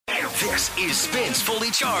This is Spins Fully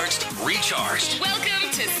Charged, Recharged. Welcome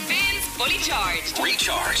to Spins Fully Charged,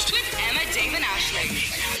 Recharged. with Emma, Dave and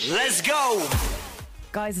Aisling. Let's go.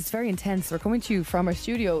 Guys, it's very intense. We're coming to you from our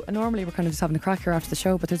studio. And normally we're kind of just having a crack here after the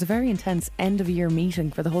show, but there's a very intense end of year meeting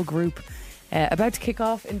for the whole group. About to kick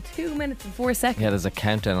off in 2 minutes and 4 seconds. Yeah, there's a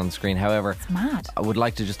countdown on the screen. However, It's mad. I would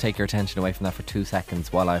like to just take your attention away from that for 2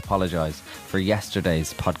 seconds while I apologise for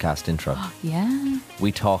yesterday's podcast intro. Yeah.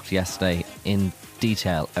 We talked yesterday in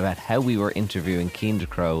detail about how we were interviewing Keane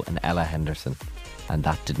DeCrow and Ella Henderson, and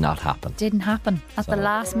that did not happen. Didn't happen at the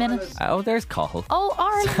last minute. Oh, there's Cahill. Oh,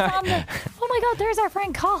 Ireland on the. Oh my God, there's our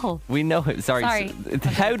friend Cahill. We know him. Sorry.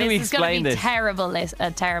 How do we explain this? this? Terrible list.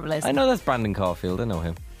 A terrible list. I know that's Brandon Caulfield. I know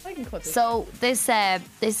him. I can cut this. So this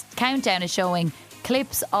countdown is showing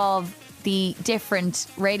clips of the different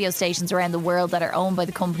radio stations around the world that are owned by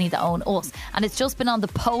the company that own us, and it's just been on the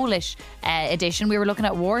Polish edition. We were looking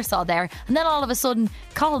at Warsaw there, and then all of a sudden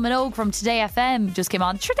Cathal Minogue from Today FM just came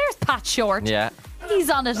on. Sure, there's Pat Short. Yeah.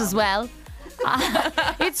 He's on it as well.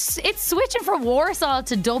 It's switching from Warsaw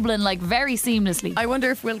to Dublin like very seamlessly. I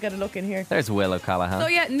wonder if we'll get a look in here. There's Will O'Callaghan. So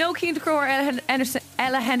yeah, no Keane DeCrow or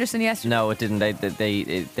Ella Henderson yesterday. No, it didn't.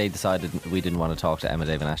 They decided we didn't want to talk to Emma,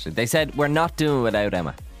 Dave and Ashley. They said, we're not doing it without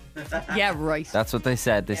Emma. Yeah, right. That's what they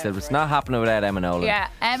said. They said it's not happening without Emma Nolan. Yeah,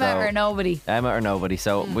 Emma or nobody. Emma or nobody.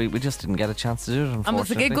 So we just didn't get a chance to do it, And was the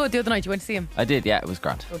unfortunately. gig good the other night? You went to see him? I did, yeah, it was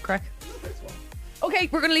grand. Good crack. Okay,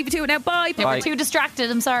 we're going to leave you to it now. Bye. They were too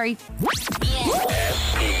distracted, I'm sorry.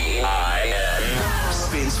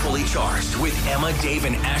 Spins Fully Charged with Emma, Dave,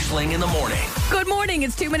 and Aisling in the morning. Good morning.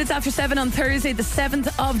 It's 2 minutes after 7 on Thursday, the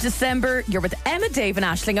 7th of December. You're with Emma, Dave, and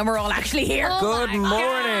Aisling, and we're all actually here. Oh Good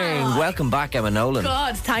morning. Welcome back, Emma Nolan.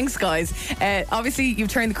 God, thanks, guys. Obviously, you've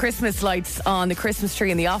turned the Christmas lights on the Christmas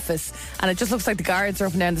tree in the office, and it just looks like the guards are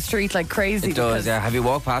up and down the street like crazy. It does, yeah. Have you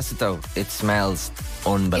walked past it, though? It smells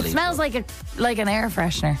unbelievable. It smells like an air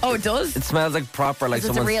freshener. Oh, it does? It smells like proper, like It's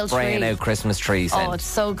a real someone's spraying tree. out Christmas trees. Oh, it's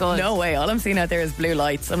so good. No way. All I'm seeing out there is blue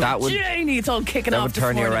lights. I'm That like, would- Janie, it's all kicking That off would this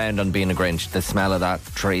turn you morning. around on being a Grinch. The smell of that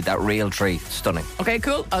tree, that real tree, stunning. Okay,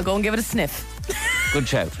 cool. I'll go and give it a sniff. Good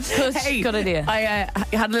shout. Good idea. I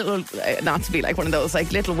had a little, not to be like one of those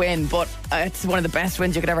like little win, but it's one of the best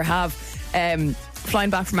wins you could ever have. Flying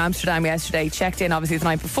back from Amsterdam yesterday, checked in obviously the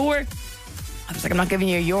night before. I was like, I'm not giving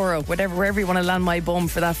you €1, wherever you want to land my bum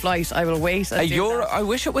for that flight. I will wait. A euro? I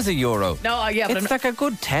wish it was a euro. No, yeah, but It's like a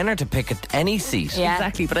good tenner to pick at any seat. Yeah.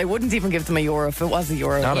 exactly. But I wouldn't even give them €1 if it was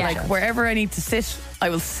 €1. Not a Like chance. wherever I need to sit, I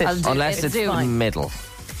will sit. I'll do Unless it. it's Do. middle.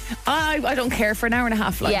 I don't care for an hour and a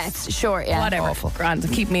half flight. Yeah, it's short, yeah. Whatever. Awful. Grand.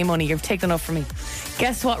 Keep me money. You've taken enough from me.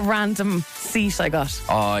 Guess what random seat I got?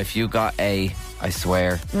 Oh, if you got A, I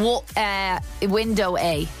swear. Window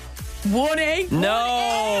A. 1A.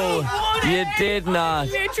 No, 1A. you did not.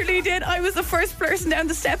 Literally did. I was the first person down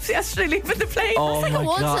the steps yesterday leaving the plane. Oh It's like my a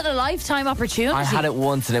once God. in a lifetime opportunity. I had it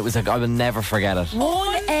once and it was like, I will never forget it.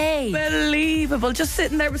 1A. Unbelievable. Just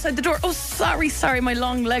sitting there beside the door. Oh, sorry, my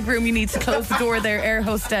long leg room. You need to close the door there, air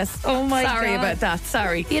hostess. Oh my Sorry God. about that.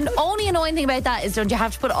 Sorry. The only annoying thing about that is don't you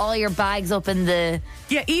have to put all your bags up in the...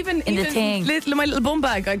 Yeah, even the thing. my little bum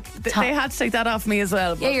bag. They had to take that off me as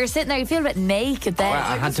well. Yeah, you're sitting there, you feel a bit naked then. Well,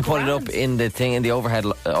 I had was to put it up grand. in the thing, in the overhead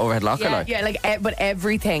locker. Yeah. like. Yeah, like, but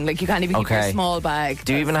everything. Like, you can't even keep your Okay. small bag.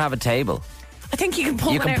 Do you even have a table? I think you can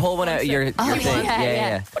pull You one can pull one out of your Oh, thing. yeah,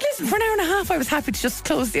 yeah. But listen, for an hour and a half, I was happy to just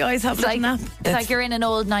close the eyes, have a It's little like, nap. it's like you're in an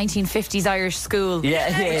old 1950s Irish school. Yeah,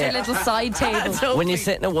 With yeah. your little side table. So When you're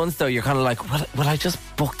sitting at once, though, you're kind of like, will I just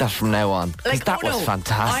book that from now on? Because Like, that oh was no,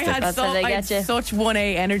 fantastic. I had, That's how they I get had you. such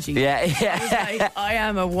 1A energy. yeah, yeah. I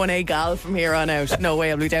am a 1A gal from here on out. No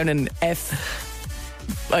way, I'll be down in F.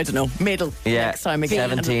 I don't know, middle Yeah, next time again.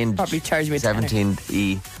 17, And probably charge me a tenner.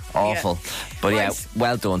 17E. Awful. But yeah, Right.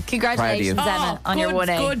 well done. Congratulations, Proud of you. Emma, on your good,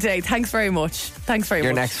 1A. Good day. Thanks very much.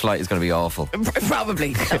 Your next flight is going to be awful.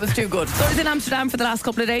 Probably. That was too good. So I was in Amsterdam for the last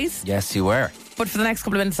couple of days. Yes, you were. But for the next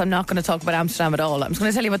couple of minutes, I'm not going to talk about Amsterdam at all. I'm just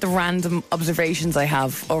going to tell you about the random observations I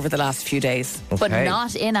have over the last few days. But Okay.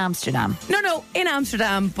 not in Amsterdam. No, in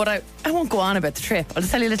Amsterdam, but I won't go on about the trip. I'll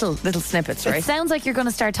just tell you little snippets, It right? sounds like you're going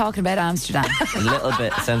to start talking about Amsterdam. A little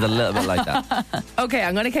bit. Sounds a little bit like that. Okay,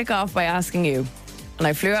 I'm going to kick off by asking you, and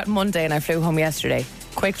I flew out Monday and I flew home yesterday.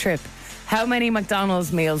 Quick trip. How many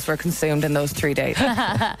McDonald's meals were consumed in those 3 days?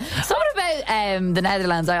 Something about the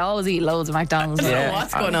Netherlands. I always eat loads of McDonald's. Yeah.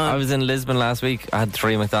 what's going on? I was in Lisbon last week. I had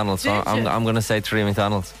 3 McDonald's. So Did I'm you? going to say 3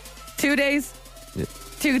 McDonald's. 2 days? Yeah.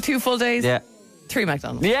 Two full days? Yeah. 3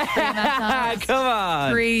 McDonald's. Yeah, McDonald's. come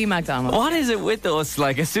on. 3 McDonald's. What is it with us?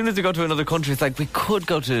 Like, as soon as we go to another country, it's like we could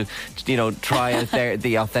go to, try out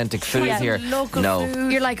the authentic food here. Local No.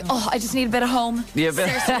 food. You're like, oh, I just need a bit of home. Yeah, but-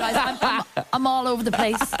 Seriously, guys, I'm all over the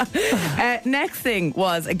place. Next thing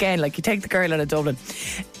was, again, like you take the girl out of Dublin.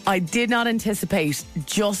 I did not anticipate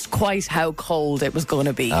just quite how cold it was going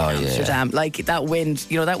to be in Amsterdam. Like that wind,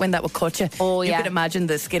 that wind that would cut you. Oh, yeah. You could imagine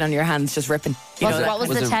the skin on your hands just ripping. What was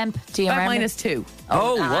the temp? Do you About remember? -2.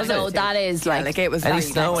 Oh, was no, it? that is Yeah, like it was Any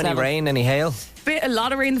very snow, next any level. rain, any hail? A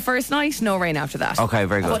lot of rain the first night, no rain after that. Okay,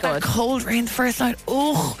 very good. But that cold rain the first night,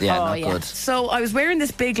 Yeah, not yeah. good. So I was wearing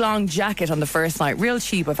this big long jacket on the first night, real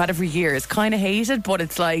cheap. I've had it for years. Kind of hate it, but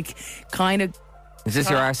it's like kind of. Is this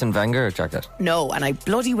your Arsene Wenger jacket? No, and I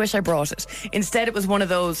bloody wish I brought it. Instead, it was one of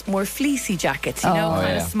those more fleecy jackets, kind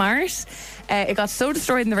yeah. of smart. It got so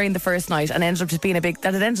destroyed in the rain the first night and ended up just being that it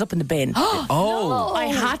ended up in the bin. Oh.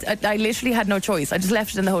 I literally had no choice. I just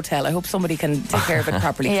left it in the hotel. I hope somebody can take care of it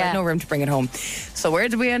properly. 'Cause I had no room to bring it home. So where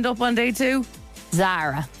did we end up on day 2?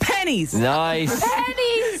 Zara. Pennies. Nice.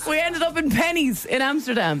 Pennies. We ended up in Pennies in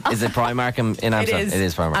Amsterdam. Is it Primark in Amsterdam? It is. It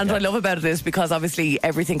is Primark. And yeah. what I love about it is because obviously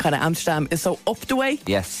everything kind of Amsterdam is so up the way.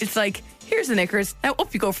 Yes. It's like, here's the knickers. Now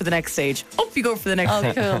up you go for the next stage. Up you go for the next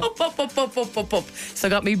stage. cool. Up. So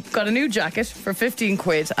got a new jacket for 15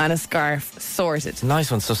 quid and a scarf sorted.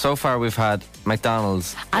 Nice one. So far we've had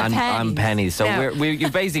McDonald's and Pennies. So Now-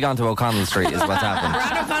 you've basically gone to O'Connell Street is what's happened. We're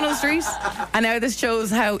at O'Connell Street, and now this shows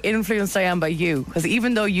how influenced I am by you. Because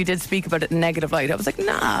even though you did speak about it in negative light, I was like,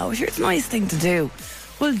 no, sure, it's a nice thing to do.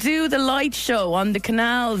 We'll do the light show on the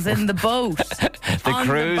canals in the boat, on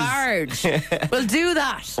cruise. the barge. We'll do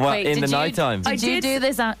that. What, Wait, in the did you- night time? I Did you did. do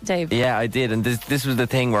this, Dave? Yeah, I did, and this was the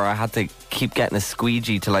thing where I had to keep getting a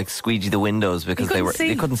squeegee to like squeegee the windows because You couldn't see.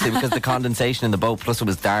 they couldn't see because the condensation in the boat. Plus, it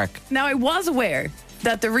was dark. Now I was aware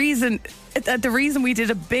that the reason we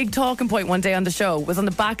did a big talking point one day on the show was on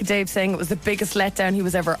the back of Dave saying it was the biggest letdown he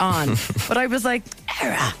was ever on. But I was like,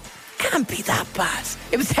 Era, can't be that bad.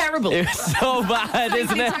 It was terrible. It was so bad,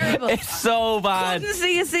 isn't it? terrible. It's so bad. Couldn't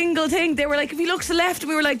see a single thing. They were like, if he looks to the left, and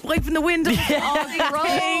we were like wiping the window.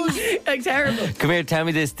 Like terrible. Come here, tell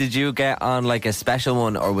me this. Did you get on like a special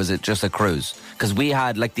one or was it just a cruise? Because we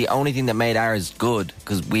had like the only thing that made ours good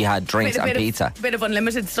because we had drinks and pizza. Bit of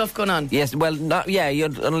unlimited stuff going on. Yes, well, you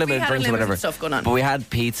had unlimited had drinks or unlimited whatever. stuff going on. But we had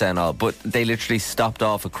pizza and all. But they literally stopped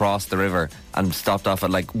off across the river and stopped off at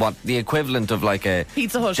like what the equivalent of like a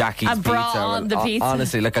Pizza Hut. Jackie's And brought Pizza. on the pizza.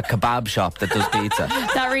 Honestly, like a kebab shop that does pizza.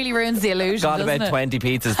 That really ruins the illusion. Got doesn't about it? 20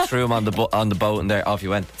 pizzas, threw them on the boat, and there off you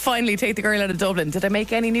went. Finally, take the girl out of Dublin. Did I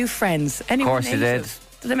make any new friends? Of course you did.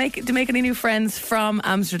 Did I make any new friends from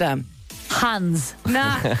Amsterdam? Hans.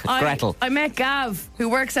 Nah. Gretel. I met Gav, who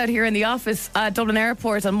works out here in the office at Dublin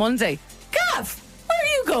Airport on Monday. Gav, where are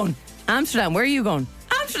you going? Amsterdam. Where are you going?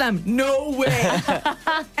 Amsterdam. No way.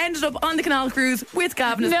 Ended up on the canal cruise with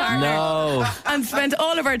Gav and his partner. No. And spent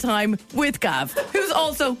all of our time with Gav, who's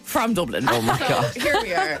also from Dublin. Oh my God. Here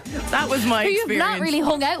we are. That was my Who you've experience. not really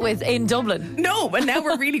hung out with in Dublin. No, but now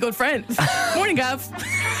we're really good friends. Morning, Gav.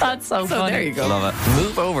 That's so So funny. there you go. Love it.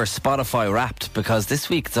 Move over Spotify Wrapped because this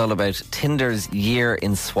week it's all about Tinder's year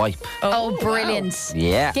in swipe. Oh, brilliant.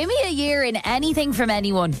 Yeah. Give me a year in anything from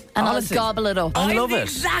anyone and Honestly. I'll gobble it up. I love I'm the it.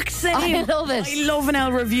 exact same. I love it. I love an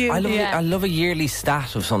L review. Yeah. I love a yearly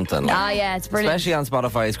stat of something. Yeah, it's brilliant. Especially on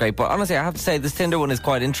Spotify, it's great. But honestly, I have to say, this Tinder one is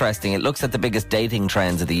quite interesting. It looks at the biggest dating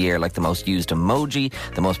trends of the year, like the most used emoji,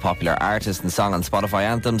 the most popular artist and song on Spotify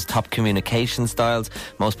anthems, top communication styles,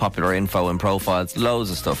 most popular info and profiles, loads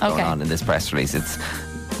of stuff going on in this press release. It's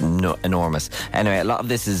enormous. Anyway, a lot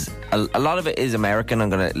of it is American. I'm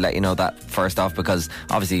going to let you know that first off because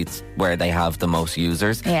obviously it's where they have the most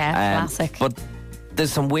users. Yeah, classic. But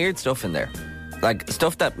there's some weird stuff in there. Like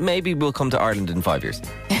stuff that maybe will come to Ireland in 5 years.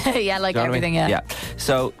 Yeah, like You know what I everything, mean? yeah.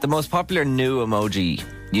 So the most popular new emoji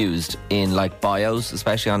used in like bios,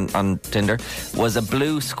 especially on Tinder, was a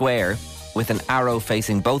blue square with an arrow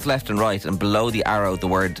facing both left and right, and below the arrow the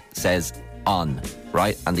word says on,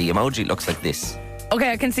 right? And the emoji looks like this. Okay,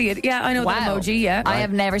 I can see it. Yeah, I know that emoji, yeah. I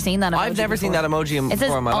have never seen that emoji I've never seen that emoji It says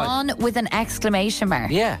before in my life. on with an exclamation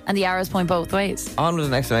mark. Yeah. And the arrows point both ways. On with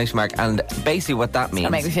an exclamation mark, and basically what that means,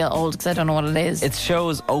 That make me feel old because I don't know what it is. it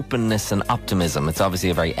shows openness and optimism. It's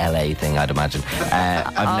obviously a very LA thing, I'd imagine.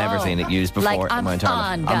 I've never seen it used before Like, in my I'm entire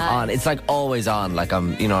on, life. I'm guys. on. It's like always on. Like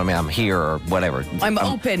I'm, you know what I mean? I'm here or whatever. I'm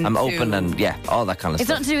open I'm to- open and yeah, all that kind of It's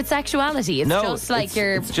stuff. nothing to do with sexuality. It's No, just like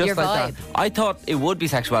it's just your like vibe. that. I thought it would be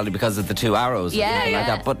sexuality because of the two arrows, Yeah, and everything like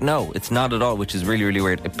yeah. that. But no, it's not at all, which is really, really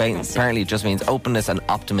weird. Apparently, it just means openness and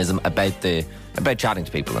optimism about chatting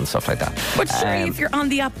to people and stuff like that. But surely if you're on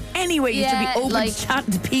the app anyway, you should Yeah, be open like- to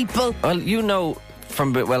chatting to people. Well, you know,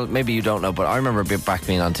 well, maybe you don't know, but I remember back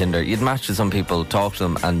being on Tinder. You'd match with some people, talk to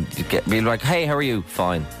them, and you'd be like, "Hey, how are you?"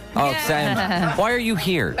 "Fine." "Oh, Sam, why are you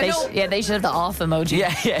here?" They should have the off emoji.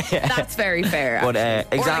 Yeah. That's very fair. But Or like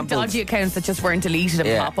examples. dodgy accounts that just weren't deleted and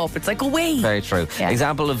Yeah. pop up. It's like, away. Very true. Yeah.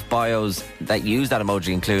 Example of bios that use that emoji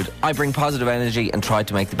include: "I bring positive energy and try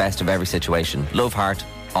to make the best of every situation. Love heart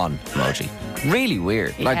on emoji." Really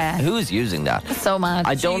weird. Like, Yeah. who's using that? So mad.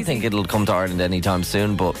 I don't think it'll come to Ireland anytime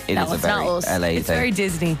soon, but it No, is a it's not very us. LA It's thing. very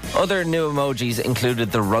Disney. Other new emojis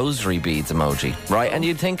included the rosary beads emoji, right? And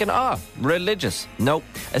you'd thinking, religious. Nope.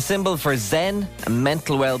 A symbol for Zen,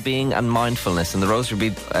 mental well-being and mindfulness. And the rosary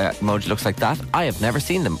bead emoji looks like that. I have never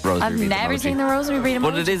seen the rosary I've bead never emoji. seen the rosary bead emoji.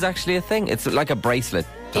 But it is actually a thing. It's like a bracelet.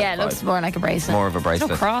 type Yeah, it looks vibe. more like a bracelet. More of a bracelet.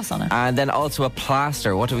 There's no cross on it. And then also a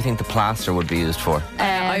plaster. What do we think the plaster would be used for?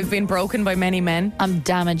 I've been broken by many men. I'm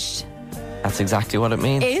damaged. That's exactly what it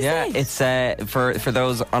means. Is yeah, it? It's for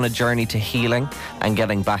those on a journey to healing and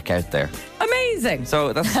getting back out there. Amazing.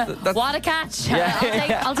 So that's What a catch.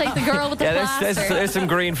 Yeah. I'll take the girl with the yeah. plaster. There's some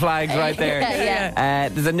green flags right there. Yeah.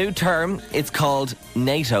 There's a new term. It's called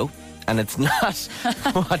NATO, and it's not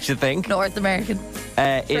what you think. North American.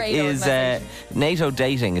 It Trade is organisation. NATO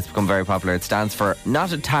dating. It's become very popular. It stands for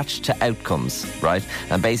not attached to outcomes, right?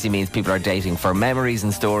 And basically means people are dating for memories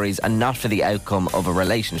and stories and not for the outcome of a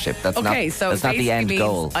relationship. That's Okay, not, so that's not the basically end means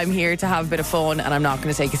goal. I'm here to have a bit of fun and I'm not going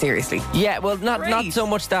to take it seriously. Yeah, well, not Great. so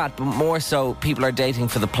much that, but more so people are dating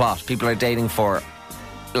for the plot. People are dating for,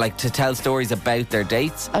 like, to tell stories about their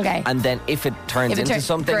dates. Okay. And then if it turns If it into turns-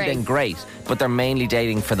 something, great. then great. But they're mainly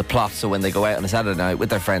dating for the plot, so when they go out on a Saturday night with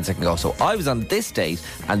their friends, they can go, so I was on this date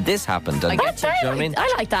and this happened. And, get do you know what I mean?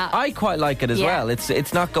 I like that. I quite like it as Yeah. well.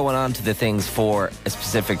 It's not going on to the things for a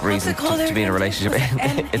specific reason it called to be in a relationship.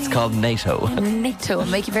 It's called NATO. NATO.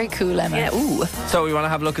 Make you very cool, Emma. Yeah, ooh. So we want to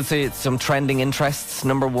have a look and see some trending interests.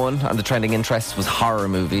 Number one on the trending interests was horror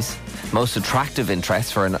movies. Most attractive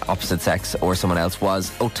interest for an opposite sex or someone else was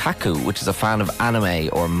otaku, which is a fan of anime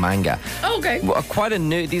or manga. Okay. Well,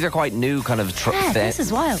 these are quite new kind of this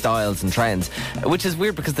is wild. styles and trends, which is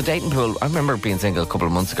weird because the dating pool, I remember being single a couple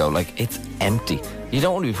of months ago, like, it's empty. You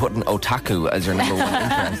don't want to be putting otaku as your number one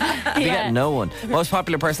interest. You get no one. Most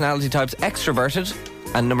popular personality types, extroverted.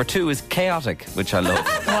 And number two is chaotic, which I love.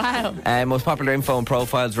 Wow. Most popular info and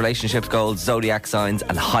profiles, relationships, goals, zodiac signs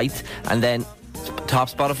and height. And then top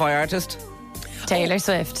Spotify artist, Taylor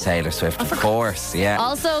Swift. Taylor Swift, of course. Yeah,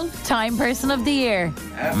 Also, Time Person of the Year.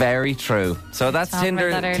 very true. So that's Talked about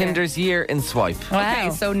that earlier. Tinder's year in swipe. Wow. Okay,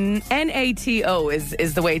 so NATO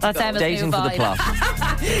is the way to That's go. Emma's Dating new for the vibe. plot.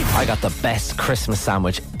 I got the best Christmas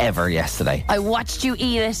sandwich ever yesterday. I watched you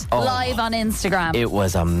eat it Oh. live on Instagram. It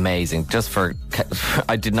was amazing.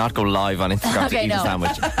 I did not go live on Instagram to Okay, eat no. a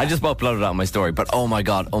sandwich. I just uploaded it on my story. But oh my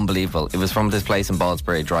god, unbelievable! It was from this place in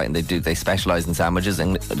Ballsbridge, right? And they specialise in sandwiches.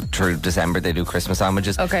 And through December they do Christmas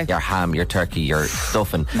sandwiches. Okay. Your ham, your turkey, your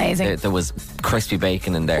stuffing. Amazing. There was crispy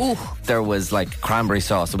bacon in there. Ooh. There was like cranberry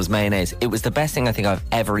sauce. There was mayonnaise. It was the best thing I think I've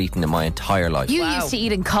ever eaten in my entire life. You Wow. used to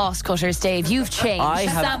eat in cost cutters, Dave. You've changed. I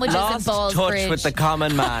have Sandwiches lost in Ballsbridge. touch with the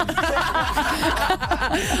common man.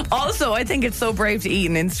 Also, I think it's so brave to eat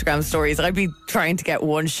in Instagram stories. I'd be trying to get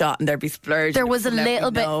one shot and there'd be splurge. There was a Let me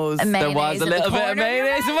little bit knows. of There mayonnaise was a in the little bit of corner.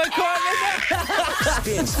 mayonnaise in my corner.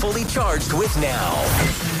 Spins fully charged with now.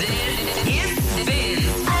 This is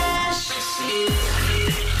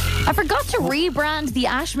Spins. I forgot to rebrand the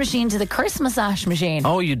ash machine to the Christmas ash machine.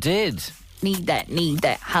 Oh, you did. Need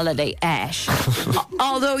that holiday ash.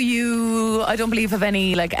 Although I don't believe have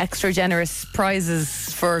any like extra generous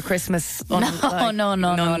prizes for Christmas. No.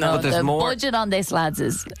 But there's The more- budget on this, lads,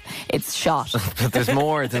 it's shot. But there's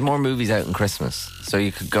more movies out in Christmas, so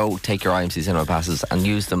you could go take your IMC cinema passes and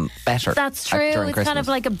use them better. That's true. during It's Christmas. kind of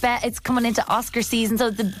like a bet. It's coming into Oscar season, so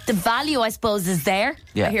the value, I suppose, is there.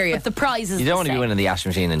 Yeah. I hear you. But the prize is You don't the want to be same. winning the ash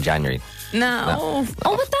machine in January. No.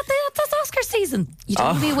 Oh, but that's Oscar season. You don't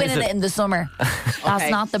want to be winning is it it? in the summer. That's Okay.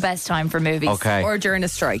 not the best time for movies. Okay. Or during a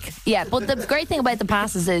strike. Yeah, but the great thing about the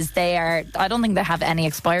passes is I don't think they have any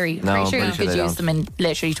expiry. No, Pretty I'm sure you pretty sure could they use don't. them in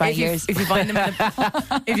literally 20 years. If you find them,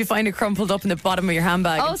 if you find it crumpled up in the bottom of your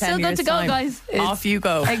handbag, Oh, in 10 still good years to go, time, guys. Off you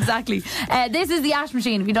go. Exactly. This is the Ash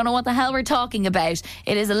Machine. If you don't know what the hell we're talking about,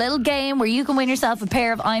 it is a little game where you can win yourself a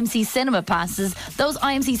pair of IMC cinema passes. Those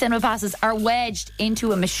IMC cinema passes are wedged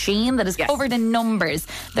into a machine that is Yes. covered in numbers.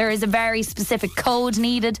 There is a very very specific code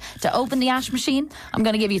needed to open the ash machine. I'm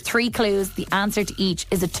going to give you 3 clues. The answer to each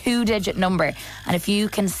is a 2-digit number. And if you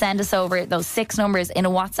can send us over those 6 numbers in a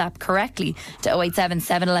WhatsApp correctly to 087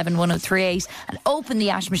 711 1038 and open the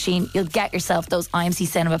ash machine, you'll get yourself those IMC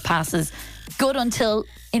Cinema passes. Good until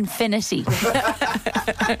infinity.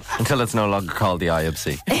 Until it's no longer called the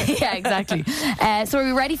IMC. Yeah, exactly. So are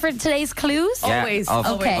we ready for today's clues? Yeah, Always.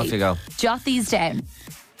 off you go. Jot these down.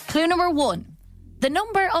 Clue number 1. The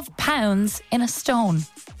number of pounds in a stone.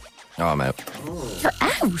 Oh, I'm out. You're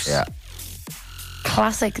out. Yeah.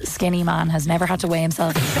 Classic skinny man has never had to weigh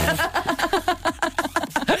himself.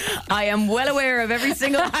 I am well aware of every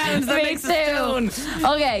single pound that makes a stone.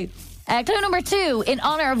 Okay. Clue number 2. In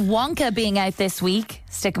honour of Wonka being out this week,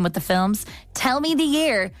 sticking with the films, tell me the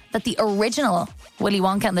year that the original Willy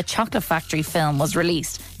Wonka and the Chocolate Factory film was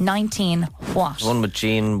released. 19 what? One with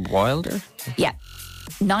Gene Wilder? Yeah.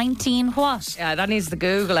 19 what? Yeah, that needs the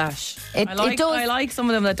Google, Ash. It does. I like some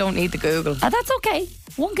of them that don't need the Google. That's okay.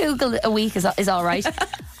 One Google a week is all right.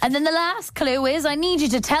 And then the last clue is I need you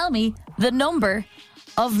to tell me the number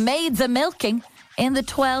of maids a-milking in the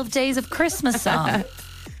 12 Days of Christmas song.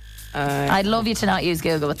 I'd love you to not use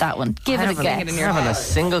Google with that one. Give it a guess. in I your haven't a head.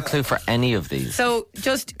 single clue for any of these. So,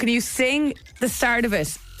 just can you sing the start of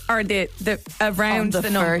it or the around On the the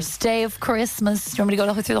number? first day of Christmas. Do you want me to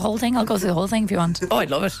go through the whole thing? I'll go through the whole thing if you want. Oh, I'd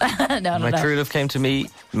love it. No. My true love came to me,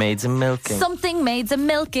 maids and milking. Something maids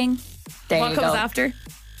a-milking. There What you comes go. after?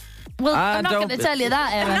 Well, I'm not don't- going to tell you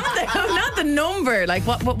that, Emma. Not the number. Like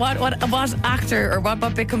what actor or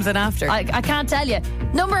what bit comes in after? I can't tell you.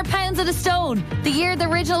 Number of pounds in a stone. The year the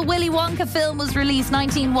original Willy Wonka film was released,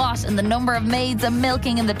 19 what? And the number of maids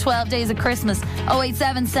a-milking in the 12 Days of Christmas,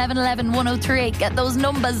 087 711 1038. Get those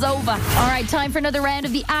numbers over. All right, time for another round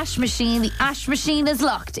of the ash machine. The ash machine is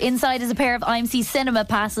locked. Inside is a pair of IMC Cinema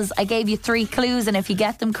passes. I gave you 3 clues, and if you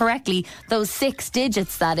get them correctly, those 6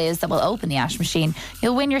 digits, that is, that will open the ash machine,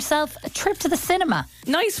 you'll win yourself a trip to the cinema.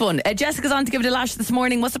 Nice one. Jessica's on to give it a lash this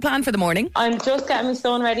morning. What's the plan for the morning? I'm just getting my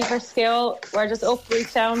son ready for school. We're just up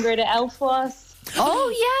reach down where the elf was. Oh,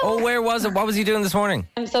 yeah. Oh, where was it? What was he doing this morning?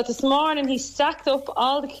 So this morning he stacked up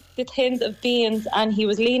all the tins of beans and he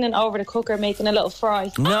was leaning over the cooker making a little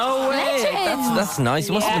fry. No way. Legend. That's nice.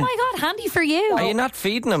 You must Oh have been, my God, handy for you. are you not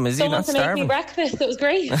feeding him? Is he Someone not to make me starving? breakfast. It was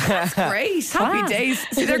great. Great. Happy days.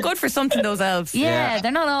 See, they're good for something, those elves. Yeah,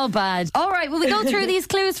 they're not all bad. All right, will we go through these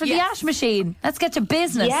clues for the Yes. ash machine? Let's get to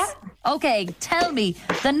business. Yeah. Okay, tell me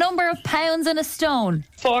the number of pounds in a stone.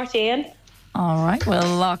 14. All right,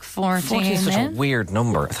 we'll lock 14 14 is such a in. weird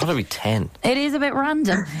number. I thought it'd be 10. It is a bit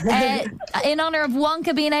random. In honour of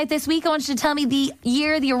Wonka being out this week, I want you to tell me the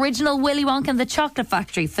year the original Willy Wonka and the Chocolate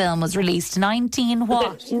Factory film was released. 19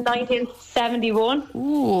 what? 1971.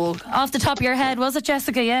 Ooh, off the top of your head, was it,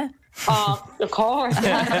 Jessica? Yeah? Oh, of course.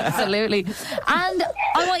 Absolutely. And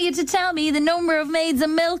I want you to tell me the number of maids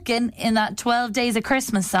a-milking in that 12 Days of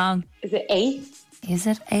Christmas song. Is it 8? Is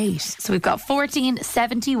it 8? So we've got 14,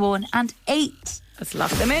 71 and 8. Let's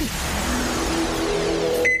lock them in.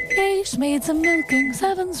 8 maids a-milking,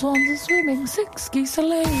 7 swans a-swimming, 6 geese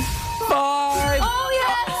a-laying. 5. Oh,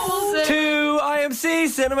 yes! 2 IMC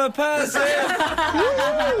Cinema passes.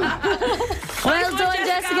 Well done,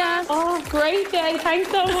 Jessica. Oh, great day.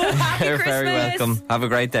 Thanks so much. You're very Christmas. welcome. Have a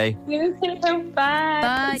great day. You too.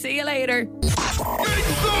 Bye. Bye. See you later.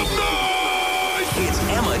 It's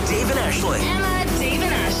Emma, Dave, and Ashling. Emma, Dave,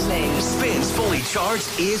 and Ashling. Spins Fully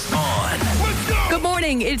Charged is on. Good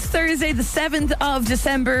morning. It's Thursday, the 7th of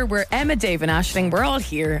December. We're Emma, Dave, and Ashling. We're all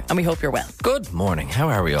here, and we hope you're well. Good morning. How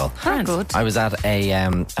are we all? Oh, good. I was at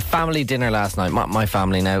a family dinner last night. My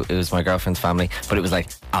family now. It was my girlfriend's family, but it was like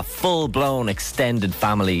a full-blown extended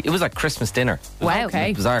family. It was like Christmas dinner. It was Wow.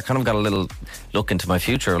 Okay. bizarre. I kind of got a little look into my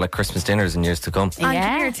future, like Christmas dinners in years to come. And Yeah.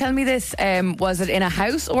 come here, tell me this. Was it in a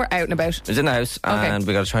house or out and about? It was in the house, and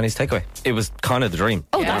we got a Chinese takeaway. It was kind of the dream.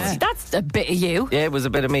 Oh, Yeah. that's a bit of you. Yeah, it was a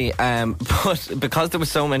bit of me. But because there were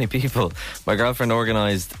so many people, my girlfriend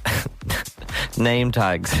organised name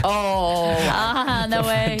tags. Oh, Ah, no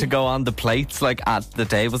way. To go on the plates, like at the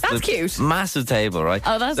tables. That's The cute. Massive table, right?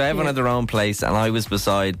 Oh, that's so everyone cute. had their own place, and I was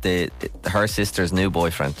beside her sister's new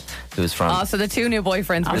boyfriend, who was from so the two new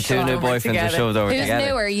boyfriends were the two shoved new over boyfriends were together. shoved over Who's together.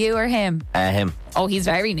 newer, you or him? Him. Oh, he's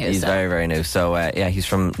very new. He's so. very, very new. So yeah, he's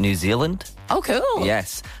from New Zealand. Oh, cool.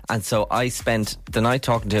 Yes, and so I spent the night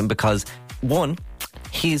talking to him because one,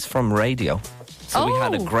 he's from radio. So we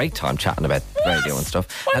had a Oh. great time chatting about radio and stuff.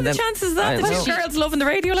 What are and the then- chances of I that? know. The girls loving the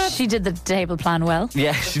radio, lad. She did the table plan well.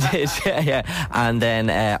 Yeah, she did. Yeah. And then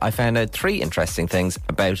I found out 3 interesting things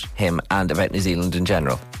about him and about New Zealand in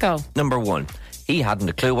general. Go. Number 1, he hadn't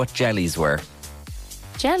a clue what jellies were.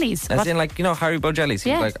 Jellies. As What- in, like, you know, Haribo jellies. He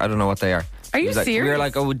Yeah. was like, I don't know what they are. Are He you was like, We were serious?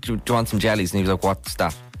 like, oh, do you want some jellies? And he was like, what's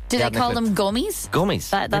that? Do He they hadn't a call clue. them gummies? Gummies?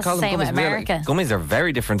 That's They call the them same in gummies. We're like, America. gummies are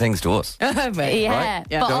very different things to us. Yeah. Right? Yeah. But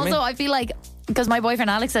Do you know what I also, mean? I feel like, because my boyfriend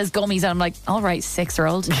Alex says gummies, and I'm like, all right,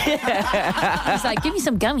 6-year-old. He's like, give me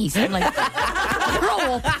some gummies. I'm like,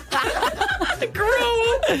 grow up.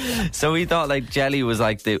 So he thought like jelly was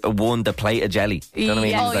like the plate of jelly. You know what I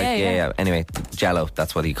mean? Yeah. He was Oh, like, yeah. Anyway, Jello,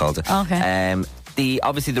 that's what he called it. Okay.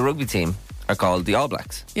 Obviously the rugby team are called the All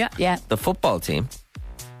Blacks. Yeah. Yeah. The football team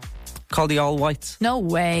called the All Whites. No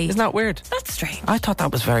way. Isn't that weird? That's strange. I thought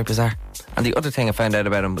that was very bizarre. And the other thing I found out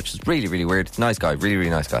about him, which is really, really weird. Nice guy, really, really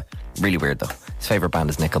nice guy. Really weird though. His favourite band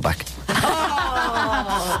is Nickelback.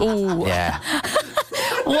 Oh. Yeah.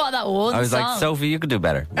 What, that one I was song? like, Sophie, you could do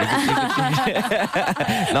better. Nice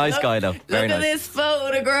guy though. Very Look at nice. this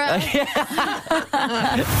photograph.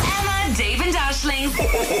 Emma, Dave and Ashling's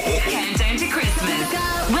Countdown to Christmas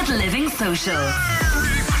with Living Social.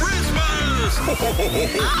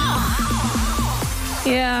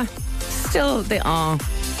 Yeah. Still, the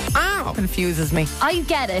confuses me. I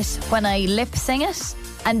get it when I lip sing it,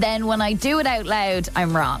 and then when I do it out loud,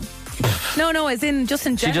 I'm wrong. No, as in just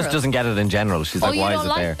in She general. just doesn't get it in general. She's like, you why don't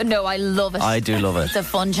is it there? No, I love it. I do love it. It's a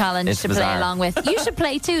fun challenge It's to bizarre. play along with. You should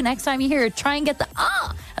play too next time you hear it. Try and get the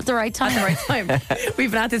at the right time. Right time. We've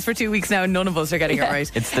been at this for 2 weeks now and none of us are getting it right.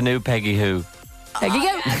 It's the new Peggy Who. There you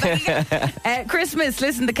go. Christmas,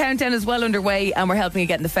 listen, the countdown is well underway and we're helping you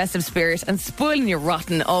get in the festive spirit and spoiling you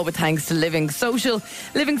rotten, all with thanks to Living Social.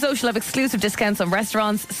 Living Social have exclusive discounts on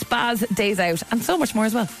restaurants, spas, days out and so much more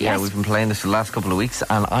as well. Yeah, we've been playing this for the last couple of weeks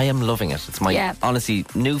and I am loving it. It's my, honestly,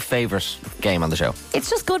 new favourite game on the show. It's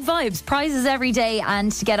just good vibes. Prizes every day.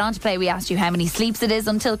 And to get on to play, we asked you how many sleeps it is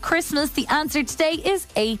until Christmas. The answer today is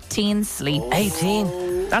 18 sleep.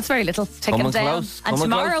 18. That's very little. Tick 'em Coming down. close, And coming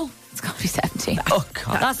tomorrow, close. it's going to be 17. Oh,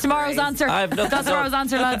 God. That's tomorrow's answer. I have nothing That's to tomorrow's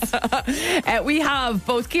answer, lads. We have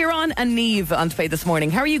both Kieran and Niamh on to play this morning.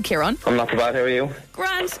 How are you, Kieran? I'm not too bad, how are you?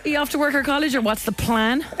 Grant, are you off to work or college or what's the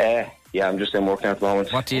plan? Yeah, I'm just in work now at the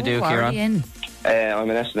moment. What do you do, Who are Kieran? you in? I'm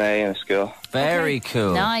in S&A in a school. Very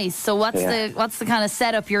cool. Nice. So what's the kind of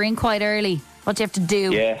setup? You're in quite early. What do you have to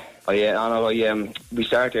do? Yeah, we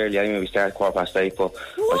start early anyway, we start 8:15, but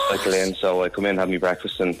I cycle in, so I come in, have my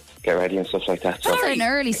breakfast and get ready and stuff like that. So That's an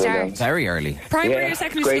early start. Very early. Primary yeah, or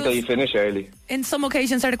secondary great though, schools you finish early. in some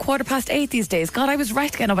occasions start at 8:15 these days. God, I was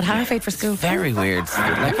right getting up at 8:30 for school. Very weird.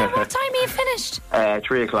 And then what time are you finished?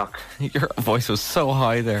 3 o'clock. Your voice was so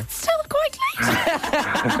high there. Still quite late.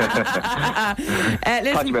 Thought you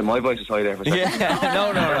Listen, meant my voice is high there for a second.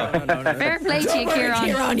 Yeah, no. Fair play to you, Kieran.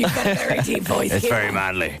 Kieran, you've got a very deep voice. It's very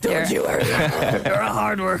manly. Don't you worry. You're a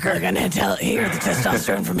hard worker. Gonna hear the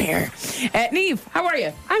testosterone from here. Niamh, how are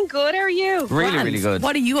you? I'm good, how are you? Really, Grand. really good.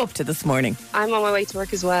 What are you up to this morning? I'm on my way to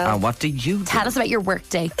work as well. And what did you do? Tell us about your work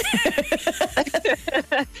day.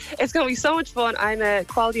 It's going to be so much fun. I'm a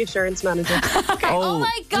quality assurance manager. Oh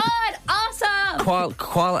my God, awesome.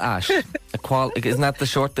 Qual Ash. Isn't that the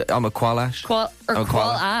short? I'm a Qual Ash. Qual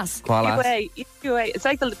ass. Qual Ash. QA. It's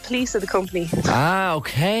like the police of the company. Ah,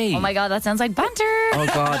 okay. Oh my God, that sounds like banter. Oh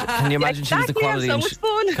God! Can you imagine she was the Exactly, quality? I'm so much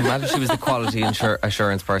fun. Can you imagine she was the quality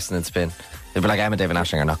assurance person in Spin? They'd be like, Emma, Dave and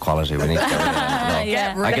Ashling are not quality. We need to go. No.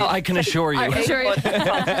 Yeah. I can assure you.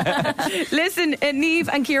 Listen, Niamh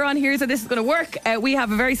and Kieran, here's how this is going to work. We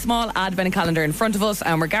have a very small advent calendar in front of us,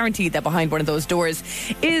 and we're guaranteed that behind one of those doors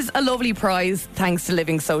is a lovely prize thanks to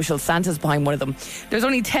Living Social. Santa's behind one of them. There's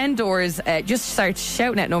only 10 doors. Just start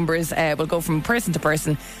shouting out numbers. We'll go from person to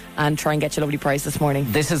person and try and get you a lovely prize this morning.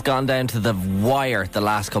 This has gone down to the wire the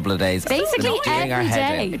last couple of days. Basically It's doing our every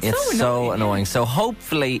head day. in. It's It's so so annoying. So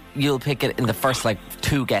hopefully you'll pick it in the first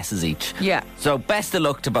 2 guesses each. Yeah. So best of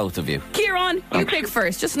luck to both of you. Kieran, you pick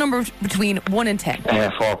first. Just a number between 1 and 10.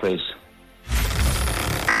 4, please.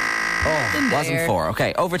 Oh, wasn't 4.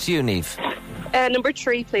 Okay, over to you, Niamh. Number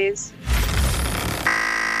 3, please.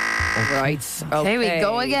 Right. Okay. Here we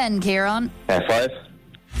go again, Kieran. 5.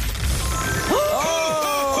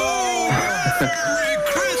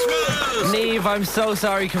 Niamh, I'm so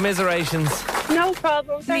sorry. Commiserations. No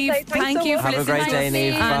problem. Niamh, thank you for Have a listening. great day,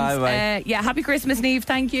 Niamh. And, Bye-bye. yeah, happy Christmas, Niamh.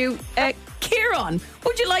 Thank you. Kieran,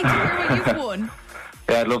 would you like to hear what you've won?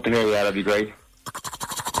 Yeah, I'd love to hear you. That'd be great.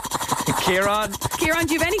 Kieran. Kieran,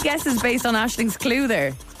 do you have any guesses based on Ashling's clue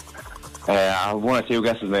there? 1 or 2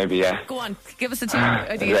 guesses maybe, yeah. Go on, give us a 2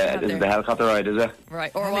 ideas. Is you have it there. the helicopter ride, is it?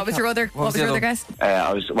 Right. Or what was your other? What was the your other other? guess?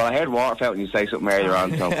 I heard water fountain, you say something earlier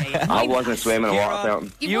on, so I wasn't swimming in a water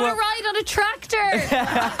fountain. You want to ride on a tractor?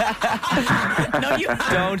 No, you.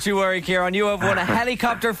 Don't you worry, Kieran. You have won a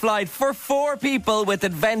helicopter flight for 4 people with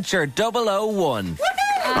Adventure 001.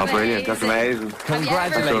 Oh, brilliant. That's amazing.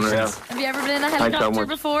 Congratulations. Have you ever been in a Thanks so helicopter much.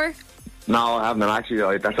 before? No, I haven't.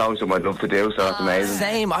 Actually, that's always something I'd love to do, so that's amazing.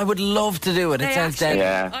 Same. I would love to do it. It They sounds actually-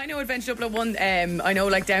 dead. Yeah. I know Adventure Dublin one. I know,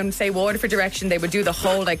 like down say Waterford direction, they would do the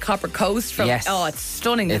whole like Copper Coast from. Yes. Oh, it's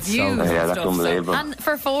stunning. The It's so views. good. and Yeah, that's stuff, so- unbelievable. And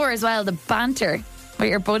for 4 as well, the banter with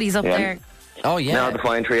your buddies up Yeah. there. Oh, yeah. Now I have to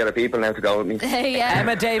find 3 other people now to go with me. Yeah.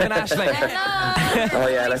 Emma, Dave, and Ashley. Hello. Oh,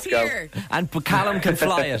 yeah, let's go. Here. And Callum can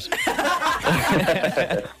fly it.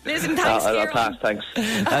 Listen, thanks, I'll Kieran. pass, thanks.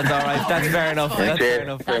 That's all right. That's fair enough. That's fair Cheers.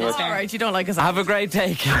 enough. Very much. All right, you don't like us. Have a great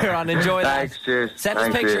day, Kieran. Enjoy that. Thanks, cheers. Send us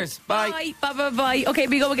Thanks, pictures. Bye. Bye, bye, bye, bye. Okay,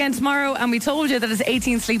 we go again tomorrow, and we told you that it's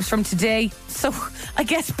 18 sleeps from today. So I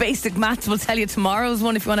guess basic maths will tell you tomorrow's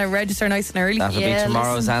one if you want to register nice and early. That'll Yeah, be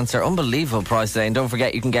tomorrow's listen. answer. Unbelievable price today. And don't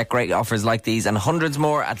forget, you can get great offers like these and hundreds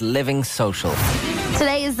more at Living Social.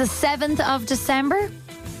 Today is the 7th of December.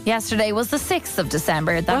 Yesterday was the 6th of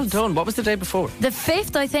December. Well That's done. What was the day before? the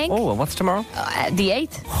 5th, I think. Oh, and what's tomorrow? The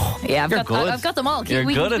 8th. Yeah, You're good. I've got them all. You're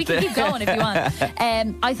we good can, at we can it. keep going if you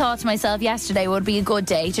want. I thought to myself yesterday would be a good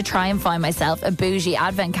day to try and find myself a bougie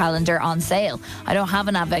advent calendar on sale. I don't have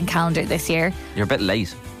an advent calendar this year. You're a bit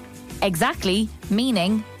late. Exactly,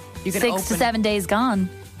 meaning You can 6 to open- 7 days gone.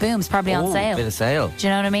 Boom, it's probably on Oh, sale. bit of sale. Do you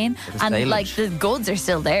know what I mean? of And saleage. like the goods are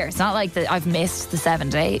still there. It's not like that I've missed the 7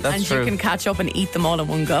 days. That's and true. you can catch up and eat them all in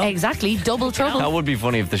one go. Exactly, double trouble. That would be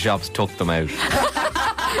funny if the shops took them out.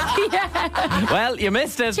 Well, you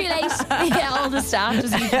missed it. Too late. Yeah, all the staff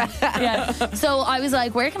just yeah. So I was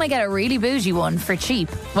like, where can I get a really bougie one for cheap?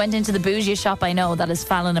 Went into the bougie shop I know that is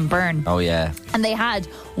Fallon and Byrne, Oh, yeah. and they had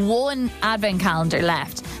one advent calendar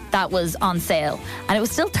left that was on sale, and it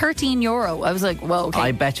was still €13. I was like, whoa, okay.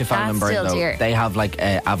 I bet you Fallon and that's Byrne, still though, dear. they have like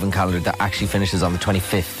an advent calendar that actually finishes on the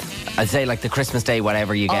 25th. I'd say like the Christmas day,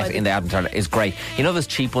 whatever you get in the advent calendar is great. You know those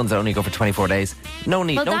cheap ones that only go for 24 days? No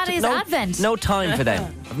need. Well, no, that is Advent. No time for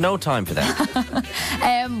them. I've no time for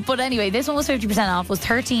them. But anyway, this one was 50% off, was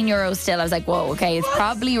 €13 still. I was like, whoa, okay, it's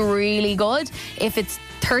probably really good if it's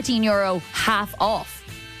 €13 half off.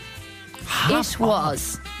 It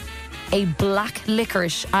was a black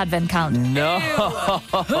licorice advent calendar. No.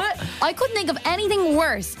 I couldn't think of anything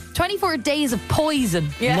worse. 24 days of poison.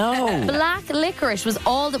 No. Black licorice was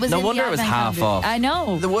all that was No in wonder the it was advent half calendar. off. I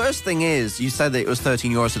know. The worst thing is, you said that it was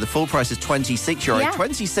 €13, so the full price is €26. Yeah.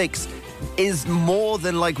 26 is more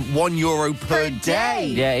than like €1 per day.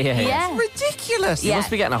 Yeah. Yeah. Ridiculous. You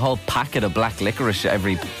must be getting a whole packet of black licorice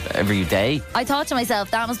every day. I thought to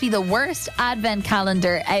myself, that must be the worst advent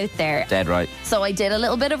calendar out there. Dead right. So I did a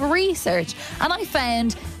little bit of research and I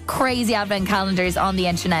found crazy advent calendars on the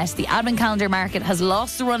internet. The advent calendar market has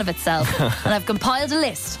lost the run of itself, and I've compiled a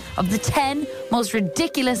list of the 10 most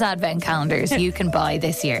ridiculous advent calendars you can buy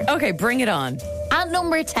this year. Okay, bring it on. At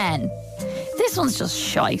number 10, this one's just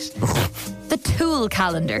shite. The tool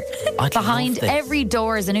calendar. I'd Behind love this. every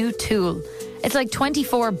door is a new tool. It's like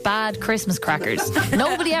 24 bad Christmas crackers.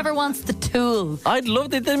 Nobody ever wants the tool. I'd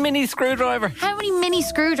love the mini screwdriver. How many mini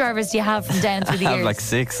screwdrivers do you have from down through the I have years? like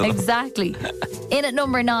 6 of them. Exactly. In at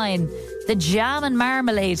number 9, the jam and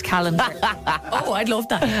marmalade calendar. Oh, I'd love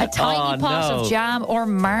that. A tiny pot no. of jam or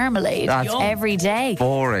marmalade That's every day.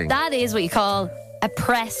 boring. That is what you call a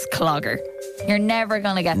press clogger. You're never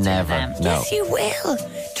going to get through Never. them. No. Yes, you will.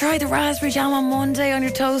 Try the raspberry jam on Monday on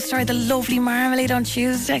your toast. Try the lovely marmalade on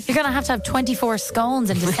Tuesday. You're going to have 24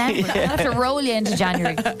 scones in December. You're going to have to roll you into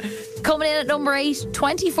January. Coming in at number 8,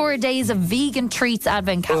 24 days of vegan treats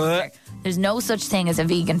advent calendar. There's no such thing as a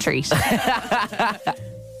vegan treat.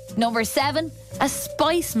 Number 7, a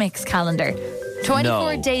spice mix calendar. 24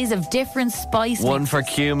 No. days of different spice One mixes. for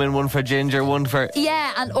cumin, one for ginger, one for...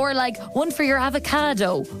 Yeah, and or like one for your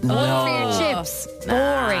avocado, one for your chips.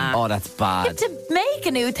 Boring. Oh, that's You bad. have to make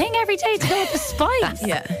a new thing every day to go with the spice.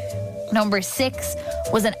 Yeah. Number 6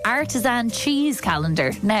 was an artisan cheese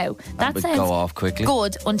calendar. Now, that would sounds go off quickly.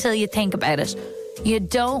 good until you think about it. You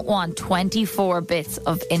don't want 24 bits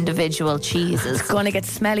of individual cheeses. It's going to get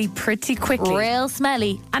smelly pretty quickly. Real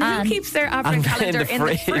smelly. And who keeps their advent calendar in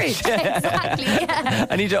the fridge? Exactly, yeah.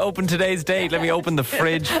 I need to open today's date. Let me open the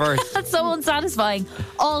fridge first. That's so unsatisfying.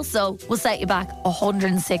 Also, will set you back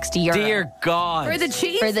 €160. Dear God. For the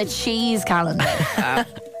cheese? For the cheese calendar.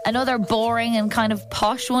 Another boring and kind of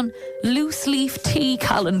posh one, loose leaf tea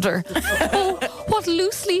calendar. Oh, what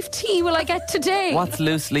loose leaf tea will I get today? What's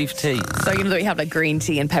loose leaf tea? So you know you have like green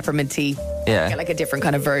tea and peppermint tea. Yeah. Get like a different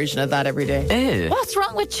kind of version of that every day. Ew. What's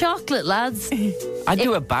wrong with chocolate, lads? I'd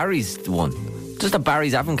do a Barry's one. Just a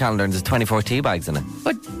Barry's advent calendar and there's 24 tea bags in it.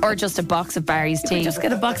 But Or just a box of Barry's tea. just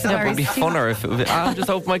get a box of It would be Barry's tea. funner if it was. I'll just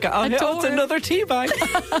open my. Oh, it's another tea bag.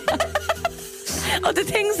 Oh, the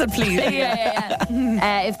things that please. Yeah.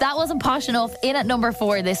 If that wasn't posh enough, in at number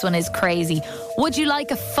 4, this one is crazy. Would you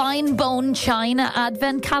like a fine bone china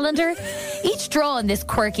advent calendar? Each draw in this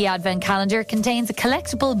quirky advent calendar contains a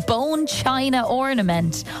collectible bone china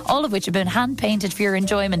ornament, all of which have been hand painted for your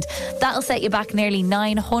enjoyment. That'll set you back nearly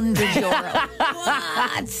 €900.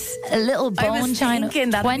 What? A little bone china,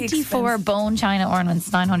 thinking that'd be 24 bone china ornaments,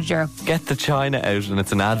 €900. Get the china out and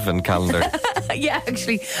it's an advent calendar. Yeah,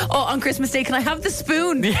 actually. Oh, on Christmas Day, can I have the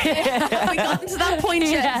spoon? Have we gotten to that point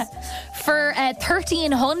yet? For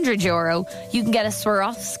 €1,300, you can get a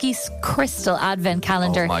Swarovski crystal advent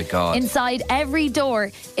calendar. Oh my God. Inside every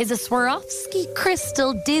door is a Swarovski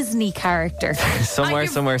crystal Disney character.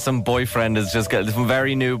 Somewhere, some boyfriend has just got, some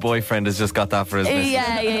very new boyfriend has just got that for his missus.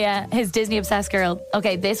 Yeah. His Disney obsessed girl.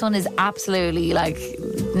 Okay, this one is absolutely like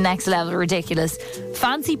next level ridiculous.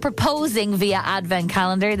 Fancy proposing via advent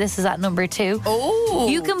calendar. This is at number 2. Oh.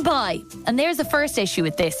 You can buy, and there's the first issue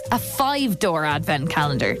with this, a 5-door advent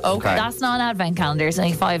calendar. Okay. That's not an advent calendar, it's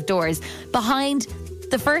only 5 doors. Behind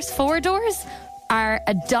the first 4 doors are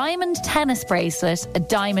a diamond tennis bracelet, a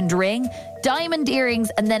diamond ring, diamond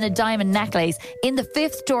earrings, and then a diamond necklace. In the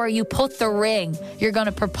 5th door, you put the ring you're going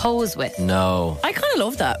to propose with. No. I kind of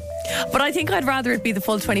love that. But I think I'd rather it be the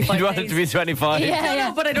full 25 You want it to be 25?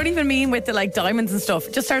 No, but I don't even mean with the like diamonds and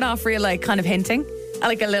stuff. Just start off real like kind of hinting.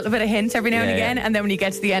 Like a little bit of hint every now and again, and then when you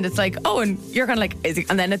get to the end, it's like, oh, and you're kind of like, is it?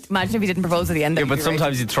 And then imagine if you didn't propose at the end. Yeah, but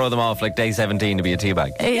sometimes you throw them off like day 17 to be a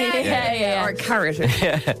teabag. Yeah. Or a carrot.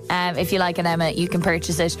 If you like it, Emma, you can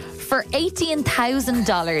purchase it for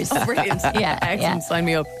 $18,000. Oh, brilliant. Yeah, excellent. Sign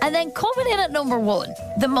me up. And then coming in at number 1,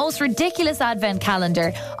 the most ridiculous advent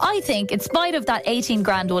calendar. I think, in spite of that 18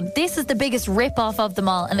 grand one, this is the biggest rip-off of them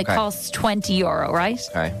all, and it costs €20, right?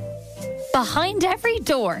 Okay. Behind every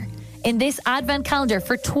door in this advent calendar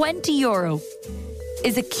for €20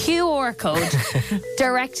 is a QR code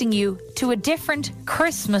directing you to a different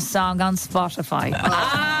Christmas song on Spotify.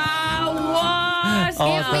 What?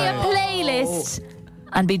 Give me a playlist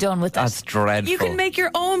and be done with it. That's dreadful. You can make your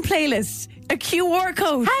own playlist. A QR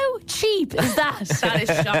code. How cheap is that? That is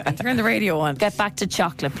shocking. Turn the radio on. Get back to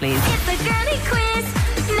chocolate, please. It's the Girly Quiz.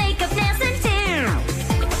 Makeup, nails, and do.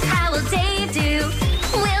 How will Dave do?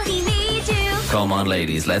 Will he need you? Come on,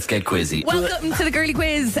 ladies, let's get quizzy. Welcome to the Girly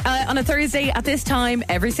Quiz. On a Thursday at this time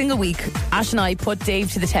every single week, Ash and I put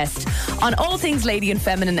Dave to the test on all things lady and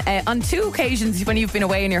feminine. On 2 occasions when you've been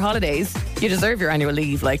away on your holidays, you deserve your annual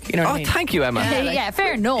leave. Like, you know what I mean? Thank you, Emma. Yeah,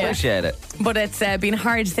 fair enough. Appreciate it. But it's been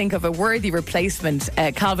hard to think of a worthy replacement.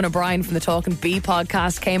 Calvin O'Brien from the Talkin' Bee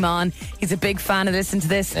podcast came on. He's a big fan of listening to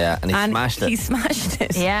this. Yeah, and he smashed it. He smashed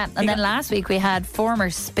it. Yeah, and then last week we had former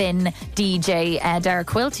Spin DJ Derek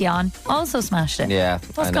Quilty on. Also smashed it. Yeah.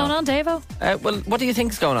 What's going on, Davo? Well, what do you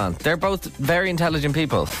think's going on? They're both very intelligent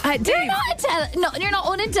people. You're not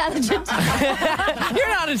unintelligent. You're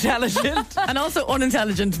not intelligent. And also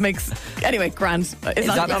unintelligent makes... Anyway, grand. Is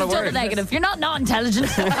that not a word? Negative. You're not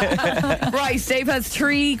intelligent. Right, Dave has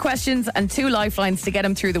 3 questions and 2 lifelines to get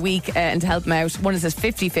him through the week and to help him out. One is his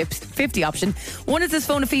 50-50 option. One is his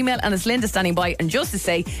phone a female, and it's Linda standing by. And just to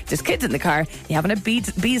say, there's kids in the car. You haven't had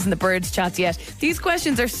bees and the birds chat yet. These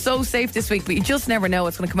questions are so safe this week, but you just never know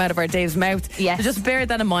what's going to come out of our Dave's mouth. Yes. So just bear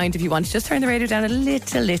that in mind if you want. Just turn the radio down a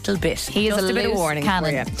little bit. He is just a bit of loose warning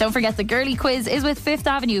cannon. for you. Don't forget the Girly Quiz is with Fifth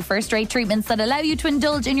Avenue, first-rate treatments that allow you to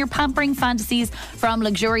indulge in your pampering fantasies. From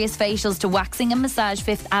luxurious facials to waxing and massage,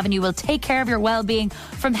 Fifth Avenue will take care of your well-being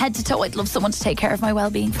from head to toe. I'd love someone to take care of my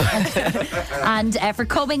well-being. And for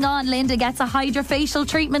coming on, Linda gets a hydrofacial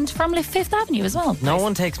treatment from Fifth Avenue as well. No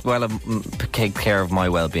one takes care of my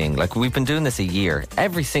well-being. Like, we've been doing this a year.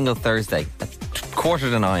 Every single Thursday at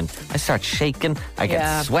 8:45, I start shaking. I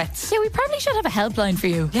get sweats. Yeah, we probably should have a helpline for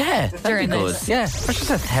you. Yeah, during that'd be this. good. Yeah, or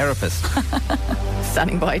just a therapist.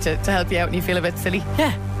 Standing by to help you out when you feel a bit silly.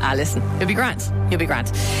 Yeah. Listen, you'll be grand. You'll be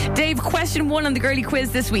grand. Dave, question 1 on the Girly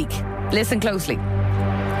Quiz this week. Listen closely.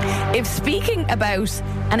 If speaking about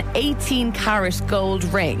an 18-carat gold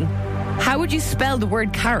ring, how would you spell the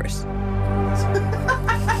word carat?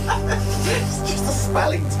 It's just a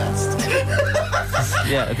spelling test.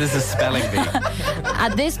 Yeah, this is spelling bee.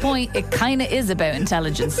 At this point, it kind of is about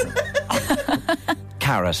intelligence.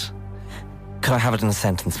 Carrot. Could I have it in a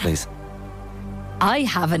sentence, please? I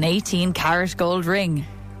have an 18-carat gold ring.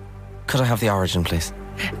 Could I have the origin, please?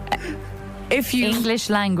 If you English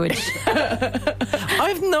language. I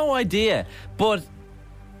have no idea, but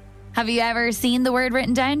Have you ever seen the word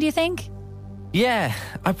written down, do you think? yeah,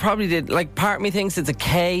 I probably did. Like, part of me thinks it's a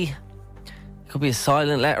K. Could be a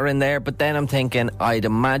silent letter in there, but then I'm thinking I'd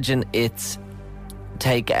imagine it's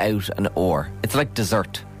take out an or. It's like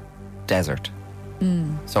desert.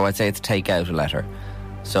 So I'd say it's take out a letter.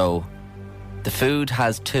 So the food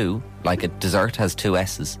has 2, like a dessert has 2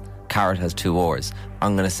 S's. Carrot has 2 R's.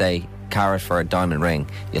 I'm going to say carrot for a diamond ring.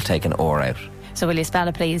 You'll take an R out. So will you spell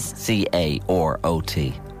it, please?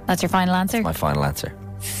 C-A-R-O-T. That's your final answer? My final answer.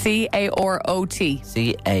 C-A-R-O-T.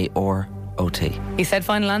 C-A-R-O-T. He said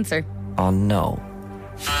final answer. Oh, no.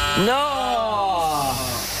 No!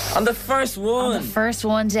 On the first one. The first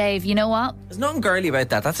one, Dave. You know what? There's nothing girly about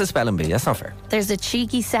that. That's a spelling bee. That's not fair. There's a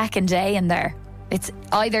cheeky second A in there. It's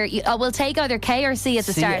either, we'll take either K or C at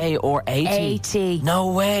the start. C-A-R-A-T. A-T.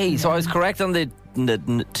 No way. So I was correct on the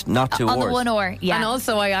not 2 On R's. the 1 or, yeah. And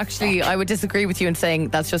also, I would disagree with you in saying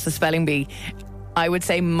that's just a spelling bee. I would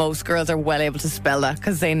say most girls are well able to spell that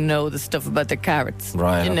because they know the stuff about their carrots.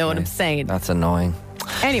 Right. You know what okay. I'm saying? That's annoying.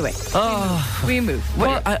 Anyway, we move.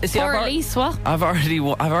 Poor Elise, what? I've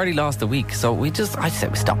already lost a week, so I say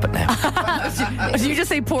we stop it now. Did you just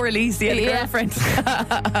say poor Elise, the other girlfriend?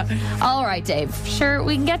 All right, Dave. Sure,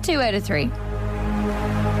 we can get 2 out of 3.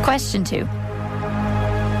 Question 2.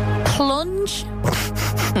 Plunge,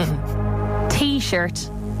 T-shirt,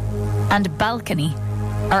 and balcony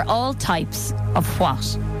are all types of what?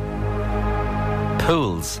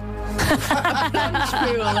 Pools.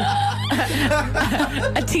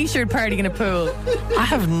 A T-shirt party in a pool. I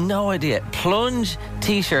have no idea. Plunge,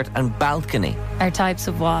 T-shirt, and balcony are types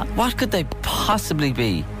of what? What could they possibly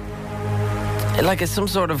be? Like it's some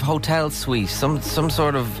sort of hotel suite, some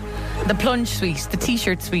sort of. The plunge suite, the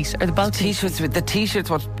T-shirt suite, or the balcony. T-shirt suite. The T-shirt's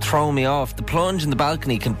what throw me off. The plunge and the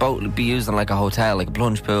balcony can both be used in like a hotel, like a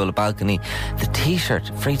plunge pool, a balcony. The T-shirt,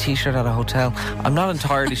 free T-shirt at a hotel. I'm not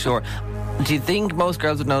entirely sure. Do you think most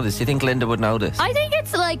girls would know this? Do you think Linda would know this? I think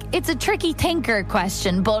it's a tricky thinker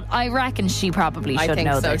question, but I reckon she probably should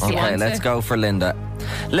know this. Okay, let's go for Linda.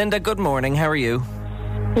 Linda, good morning. How are you?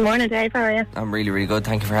 Good morning, Dave. How are you? I'm really, really good.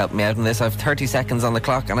 Thank you for helping me out on this. I have 30 seconds on the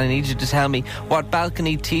clock, and I need you to tell me what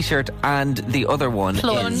balcony, T-shirt, and the other one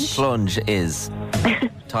is. Plunge is.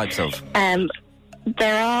 Types of.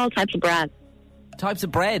 They're all types of bras. Types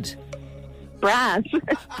of bread. Bras.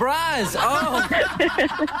 Bras. Oh.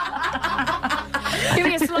 Give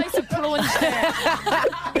me a slice of plunge there.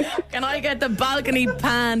 Can I get the balcony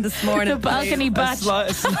pan this morning? The balcony batch.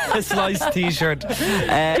 A sliced T-shirt.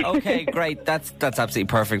 Okay, great. That's absolutely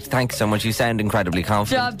perfect. Thanks so much. You sound incredibly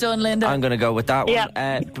confident. Job done, Linda. I'm going to go with that one.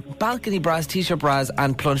 Balcony bras, T-shirt bras,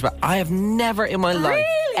 and plunge bra. I have never in my life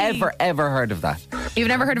ever heard of that. You've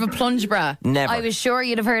never heard of a plunge bra? Never. I was sure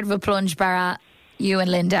you'd have heard of a plunge bra. You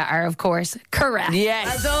and Linda are, of course, correct.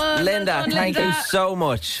 Yes. Linda, thank you so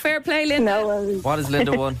much. Fair play, Linda. No worries. What has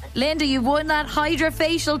Linda won? Linda, you've won that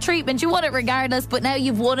hydrofacial treatment. You won it regardless, but now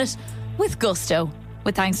you've won it with gusto.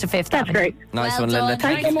 With thanks to Fifth Avenue. That's great. Nice Well one, done. Linda.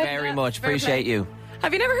 Thanks Thank you. very much. Fair Appreciate play. you.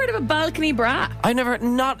 Have you never heard of a balcony bra? I never,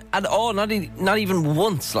 not at all, not even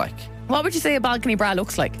once, like. What would you say a balcony bra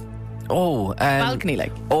looks like? Oh, Balcony,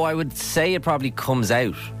 like? Oh, I would say it probably comes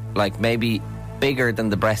out, like maybe bigger than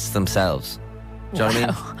the breasts themselves. Do you know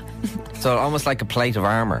what I mean? So almost like a plate of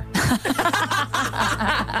armour.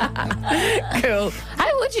 Cool.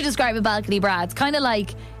 How would you describe a balcony bra? It's kind of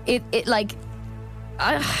like it's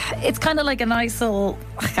kind of like a nice little.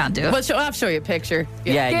 I can't do it. Well, I'll show you a picture.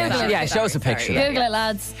 Yeah. Show us a picture. Google it,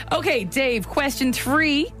 lads. Okay, Dave. Question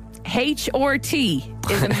 3.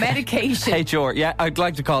 HRT is a medication. HR, yeah, I'd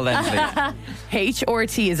like to call that.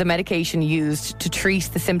 HRT is a medication used to treat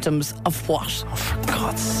the symptoms of what? Oh, for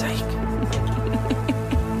God's sake.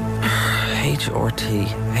 HRT,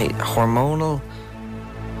 hormonal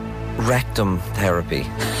rectum therapy.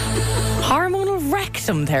 Hormonal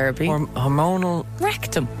rectum therapy? Hormonal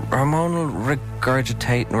rectum. Hormonal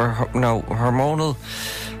regurgitate. Hormonal.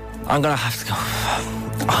 I'm going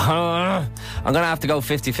to have to go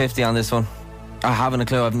 50-50 on this one. I haven't a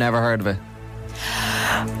clue. I've never heard of it.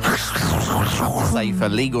 Say for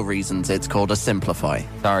legal reasons, it's called a simplify.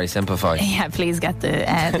 Sorry, simplify. Yeah, please get the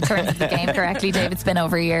terms of the game correctly, Dave. It's been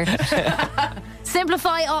over a year.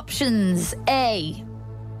 Simplify options. A.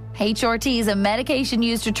 HRT is a medication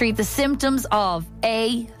used to treat the symptoms of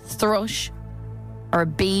A. Thrush, or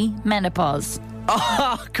B. Menopause.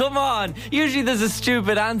 Oh, come on. Usually there's a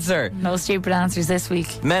stupid answer. No stupid answers this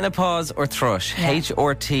week. Menopause or thrush. Yeah.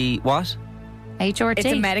 HRT what? HRT. It's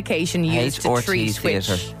a medication used to treat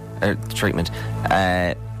theatre, treatment.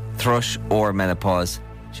 Thrush or menopause.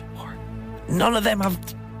 None of them have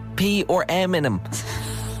P or M in them.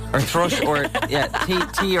 Or thrush or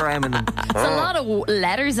T or M in them. It's a lot of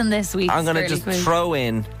letters in this week. I'm going to just throw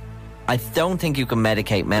in, I don't think you can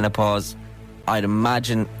medicate menopause. I'd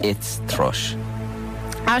imagine it's thrush.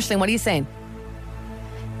 Aisling, what are you saying?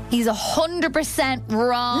 He's 100%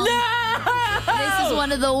 wrong. This is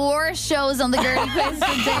one of the worst shows on the Girly Quiz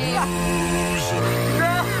today.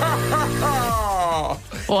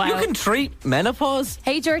 Wow. You can treat menopause.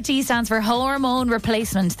 HRT stands for hormone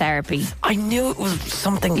replacement therapy. I knew it was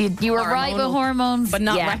something. You were right with hormones, but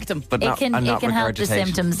not rectum. But it not- can and not help the regurgitation.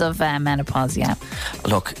 symptoms of menopause. Yeah.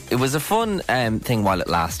 Look, it was a fun thing while it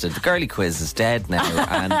lasted. The Girly Quiz is dead now,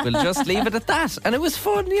 and we'll just leave it at that. And it was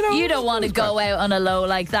fun, you know. You don't want to go out on a low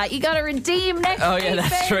like that. You got to redeem next Oh week, yeah,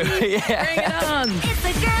 that's baby. true. Yeah. Bring it on. It's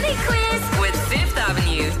the Girly Quiz With Fifth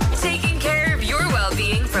Avenue, taking care of your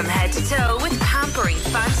well-being from head to toe with pampering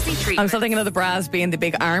fancy I'm treatment. still thinking of the bras being the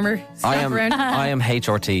big armour. I strap am around. I am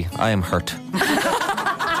HRT. I am hurt.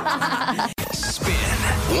 Spin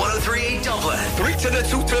 103.8 Dublin. 3 to the 2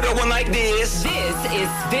 to the 1 like this. This is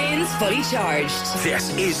Spins Fully Charged. This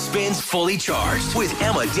is Spins Fully Charged with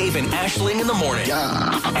Emma, Dave, and Aisling in the morning.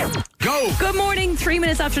 Go! Good morning, 3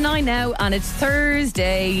 minutes after 9 now, and it's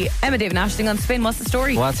Thursday. Emma, Dave, and Aisling on Spin. What's the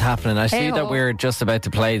story? What's happening? I see Hey-ho. that we're just about to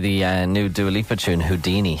play the new Dua Lipa tune,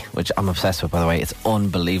 Houdini, which I'm obsessed with, by the way. It's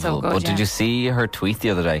unbelievable. So good, but yeah. did you see her tweet the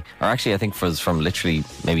other day? Or actually, I think it was from literally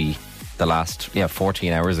maybe the last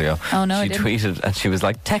 14 hours ago. Oh, no, I she didn't. tweeted and she was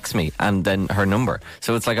like, text me, and then her number.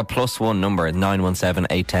 So it's like a +1 number,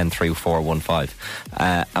 917-810-3415.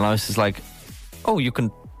 And I was just like, oh, you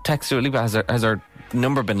can text Dua Lipa. Has her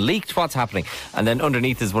number been leaked? What's happening? And then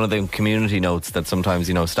underneath is one of the community notes that sometimes,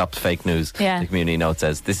 stops fake news. Yeah. The community note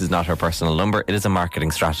says, this is not her personal number, it is a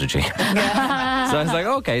marketing strategy. So I was like,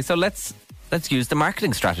 okay, so let's use the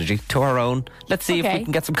marketing strategy to our own. Let's see if Okay. we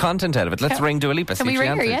can get some content out of it. Let's ring Dua Lipa. Can see we if she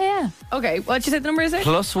ring her? answers. Yeah. Okay, what'd you say the number is? It?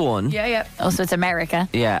 +1. Yeah. Oh, so it's America.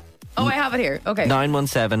 Yeah. Oh, I have it here. Okay.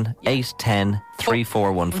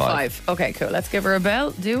 917-810-3415. 5. Okay, cool. Let's give her a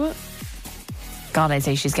bell. Do it. God, I'd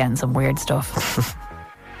say she's getting some weird stuff.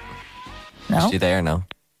 No? Is she there now?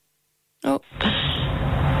 Oh.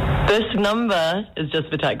 This number is just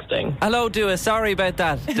for texting. Hello, Dua. Sorry about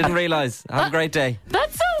that. Didn't realise. Have a great day.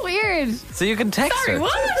 That's so weird. So you can text Sorry, her.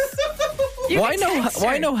 what? You Why can no? text her.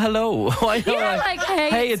 Why no? Hello? Why no? Yeah, like,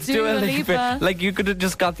 hey, it's Dua Dua Lipa. Like you could have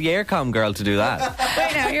just got the Aircom girl to do that.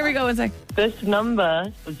 Wait now, here we go. One sec. This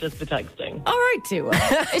number was just for texting. All right, Dua.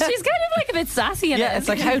 She's kind of like a bit sassy in it. Yeah, it's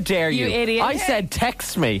like, how dare you? You idiot. I said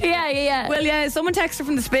text me. Yeah. Well, yeah, someone text her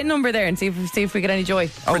from the Spin number there and see if we get any joy.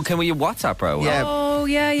 Oh, can we WhatsApp her? Yeah. Oh,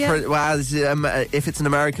 yeah. Well, if it's an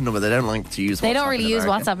American number, they don't like to use WhatsApp. They don't really use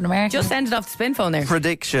WhatsApp in America. Just send it off the Spin phone there.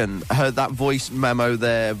 Prediction, that voice memo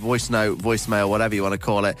there, voice note, voicemail, whatever you want to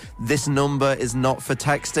call it. This number is not for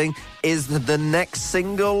texting. Is the next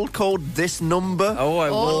single called This Number? Oh, I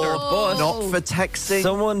wonder. But Not for texting.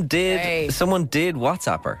 someone did. Hey. Someone did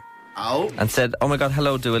WhatsApp her Oh. and said, "Oh my God,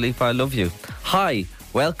 hello, Dua Lipa, I love you. Hi,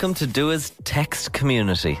 welcome to Dua's text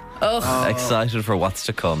community. Excited for what's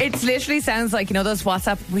to come." It literally sounds like, those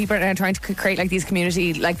WhatsApp people are trying to create like these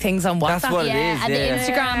community like things on WhatsApp. That's what it yeah, is. and yeah. the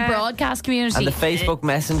Instagram broadcast community. And the Facebook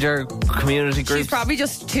Messenger community groups. She's probably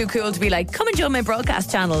just too cool to be like, come and join my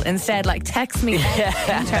broadcast channel. Instead, like, text me.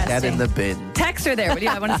 Interesting. Get in the bin. Text her there, will you?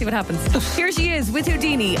 I want to see what happens. Here she is with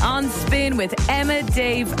Houdini on Spin with Emma,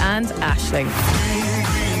 Dave, and Aisling.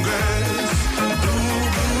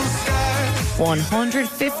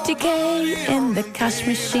 150k in the cash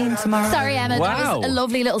machine tomorrow. Sorry, Emma, that Wow. was a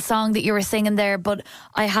lovely little song that you were singing there, but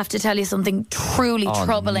I have to tell you something truly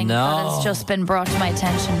troubling no. that has just been brought to my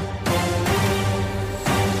attention.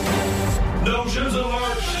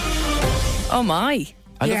 Oh my.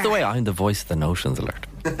 I love the way I'm the voice of the Notions Alert.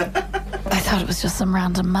 I thought it was just some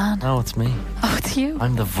random man. No, it's me. Oh, it's you.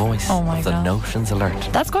 I'm the voice Oh my of the God. Notions Alert.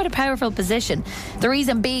 That's quite a powerful position. The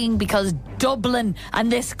reason being because Dublin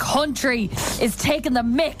and this country is taking the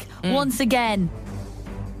mick once again.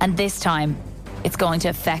 And this time, it's going to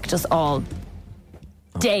affect us all.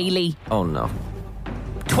 Daily. Oh no.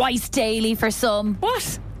 Twice daily for some.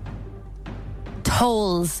 What?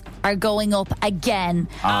 Tolls are going up again.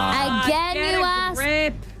 Again, Get you a ask?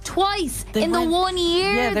 grip. Twice They in went- the 1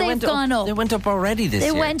 year they they've went gone up. They went up already this They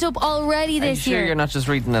year. went up already Are you this sure year. you're not just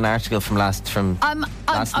reading an article from last I'm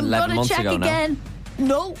 11 gonna months check ago now? again.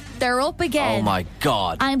 No, they're up again. Oh my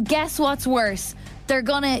God. And guess what's worse? They're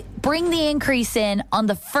going to bring the increase in on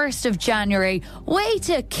the 1st of January. Way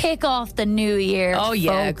to kick off the new year, Oh,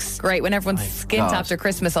 yeah. folks. Great. When everyone's skint God. after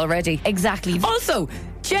Christmas already. Exactly. Also,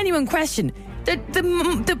 genuine question.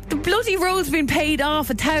 The bloody road's been paid off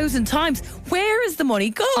 1,000 times. Where is the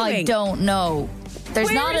money going? I don't know. There's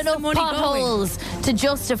Where not is the enough money potholes to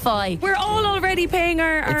justify. We're all already paying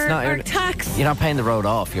our You're tax. You're not paying the road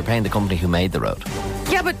off. You're paying the company who made the road.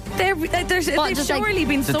 Yeah, but they've What, surely just like-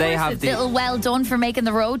 been Did they sourced. have the- Little well done for making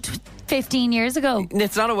the road 15 years ago.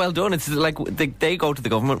 It's not a well done. It's like they go to the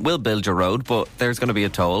government, we'll build your road, but there's going to be a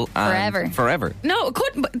toll. And forever. No, it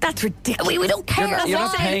couldn't. But that's ridiculous. We don't care. You're not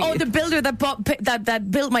That's saying, paying- the builder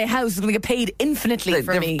that built my house is going to get paid infinitely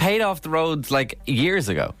for They've me. paid off the roads like years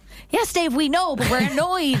ago. Yes, Dave, we know, but we're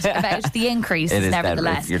annoyed about the increase, It is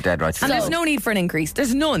nevertheless. You're dead right. And there's no need for an increase.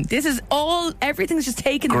 There's none. This is all, everything's just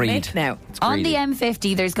taken the Greed. mick now. On the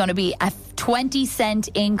M50, there's going to be a 20-cent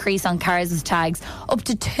increase on cars with tags, up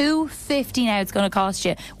to $2.50 now it's going to cost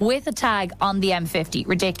you with a tag on the M50.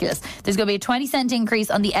 Ridiculous. There's going to be a 20-cent increase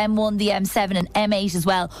on the M1, the M7 and M8 as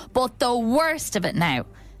well. But the worst of it now,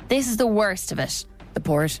 this is the worst of it. The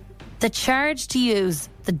port. The charge to use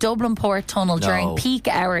the Dublin Port Tunnel during peak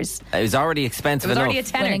hours. It was already expensive It was enough. already a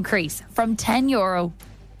tenner. Will increase from €10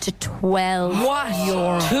 to €12. What?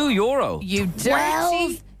 €2? You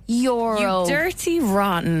 €12. You dirty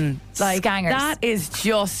rotten. Like, Scangers. that is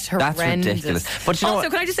just horrendous. That's ridiculous. But you know also,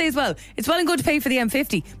 what? can I just say as well, it's well and good to pay for the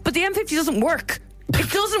M50, but the M50 doesn't work. It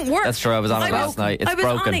doesn't work. That's true. I was on it last night. It's I was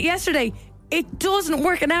broken. on it yesterday. It doesn't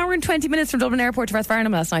work. An hour and 20 minutes from Dublin Airport to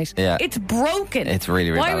Rathfarnham last night. Yeah. It's broken. It's really,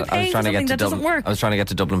 really Why are we bad. I was paying trying for to get something to that Dublin. doesn't work? I was trying to get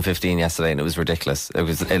to Dublin 15 yesterday, and it was ridiculous. It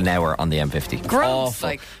was an hour on the M50. Gross, Awful.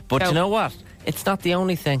 like, But no. you know what? It's not the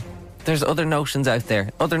only thing. There's other notions out there,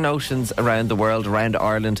 other notions around the world, around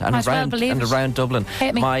Ireland, and Might well around believe it. around Dublin.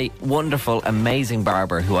 Hit me. My wonderful, amazing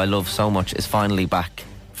barber, who I love so much, is finally back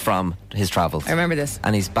from his travels. I remember this.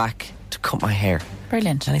 And he's back to cut my hair.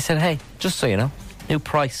 Brilliant. And he said, "Hey, just so you know, new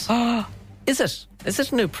price." Is it? Is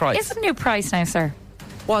it a new price? It's a new price now, sir.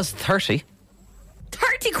 Was 30.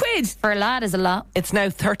 30 quid! For a lad is a lot. It's now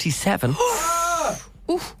 37.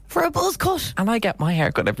 Oof, for a buzz cut. And I get my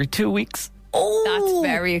hair cut every 2 weeks. Oh, that's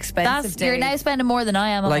very expensive. You're Dave. now spending more than I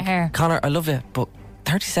am on Like, my hair. Connor, I love you, but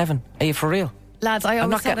 37. Are you for real? Lads, I I'm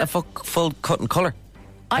always not getting a thought full cut and colour.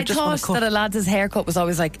 I just want thought to cut. that a lad's haircut was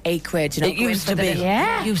always like 8 quid. You know, It used to be.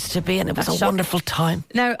 Yeah. It used to be, and it was a shocking. wonderful time.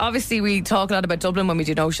 Now, obviously, we talk a lot about Dublin when we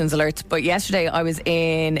do Notions Alerts, but yesterday I was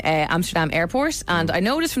in Amsterdam airport and I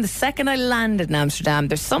noticed from the second I landed in Amsterdam,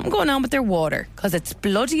 there's something going on with their water because it's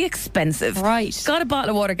bloody expensive. Right. Got a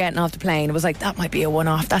bottle of water getting off the plane. It was like, that might be a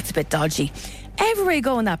one-off. That's a bit dodgy. Everywhere you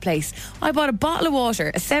go in that place, I bought a bottle of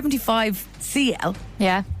water, a 75 CL,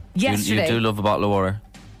 Yeah. yesterday You do love a bottle of water.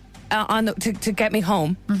 to get me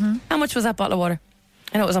home. How much was that bottle of water?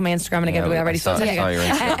 I know it was on my Instagram and I gave it away already. I saw there you go. your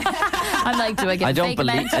Instagram. I'm like, do I get I a don't fake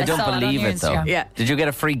believe. amount? I don't saw it on believe your it though. Instagram. Yeah. Did you get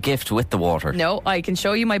a free gift with the water? No, I can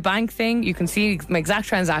show you my bank thing. You can see my exact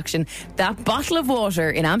transaction. That bottle of water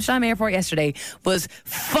in Amsterdam airport yesterday was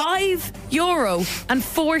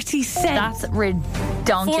 €5.40. That's for a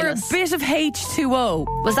ridiculous. bit of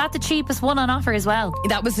H2O. Was that the cheapest one on offer as well?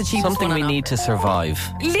 That was the cheapest Something one we on need to survive.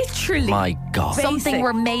 offer. Literally. My God. Something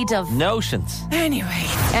we're made of. Notions. Anyway,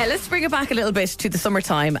 let's bring it back a little bit to the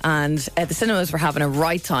summertime, and the cinemas were having a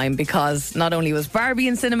right time because not only was Barbie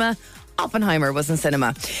in cinema, Oppenheimer was in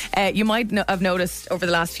cinema. You might have noticed over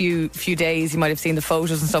the last few days, you might have seen the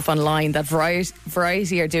photos and stuff online that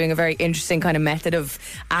Variety are doing a very interesting kind of method of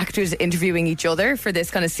actors interviewing each other for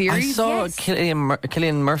this kind of I series. saw Yes.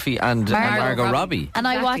 Cillian Murphy and Margot Robbie. And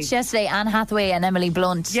I Exactly. watched yesterday Anne Hathaway and Emily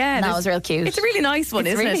Blunt. Yeah, and that there's- was real cute. It's a really nice one,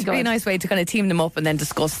 It's isn't really it? It's a really good. nice way to kind of team them up and then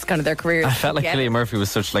discuss kind of their careers. I felt like together. Cillian Murphy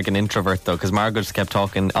was such like an introvert though, because Margot just kept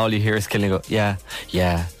talking. All you hear is Cillian go, yeah,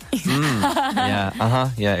 yeah,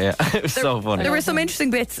 yeah. It was so funny. There were some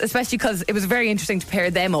interesting bits, especially because it was very interesting to pair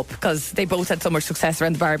them up because they both had so much success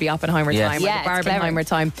around the Barbie Oppenheimer Yes. time, Yeah, or it's the Barbenheimer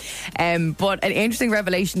time. But an interesting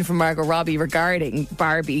revelation from Margot Robbie regarding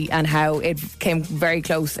Barbie and how it came very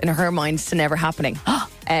close in her mind to never happening.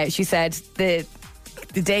 She said the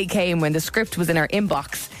day came when the script was in our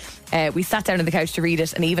inbox. We sat down on the couch to read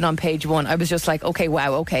it, and even on page 1, I was just like, okay,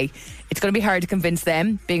 wow, okay. It's going to be hard to convince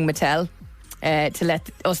them, being Mattel, to let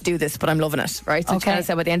us do this, but I'm loving it, right? So she Okay. kind of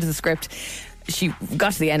said by the end of the script, she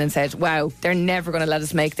got to the end and said, wow, they're never going to let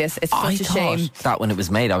us make this. It's I such a thought shame. that when it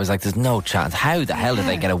was made, I was like, there's no chance. How the hell did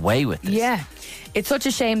they get away with this? Yeah. It's such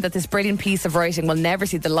a shame that this brilliant piece of writing will never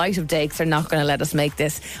see the light of day because they're not going to let us make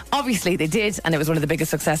this. Obviously, they did, and it was one of the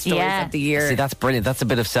biggest success stories Yeah. of the year. See, that's brilliant. That's a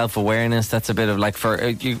bit of self-awareness. That's a bit of like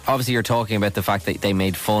obviously you're talking about the fact that they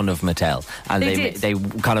made fun of Mattel and They did. they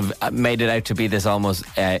kind of made it out to be this almost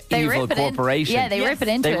They evil rip it in. corporation. Yeah, they rip it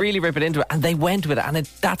into They it. really rip it into it, and they went with it, and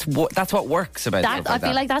that's what works about That, stuff I feel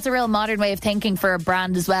that. like that's a real modern way of thinking for a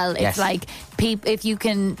brand as well. It's Yes. like if you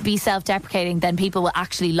can be self-deprecating, then people will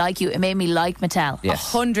actually like you. It made me like Mattel.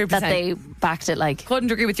 Yes. 100%. That they backed it like.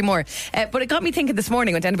 Couldn't agree with you more. But it got me thinking this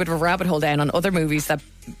morning, went down a bit of a rabbit hole down on other movies that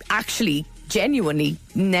actually genuinely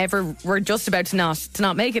never were just about to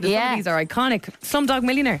not make it. Some Yeah. of these are iconic. Slumdog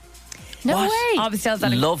Millionaire. No way. Obviously tells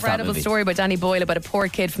that Love that incredible movie. story by Danny Boyle about a poor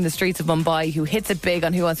kid from the streets of Mumbai who hits it big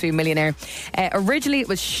on Who Wants to Be a Millionaire. Originally it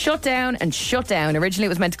was shut down. Originally it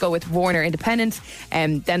was meant to go with Warner Independent,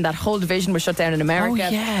 and then that whole division was shut down in America. Oh,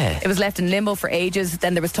 yeah. It was left in limbo for ages.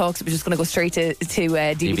 Then there was talks it was just going to go straight to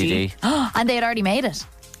DVD. And they had already made it.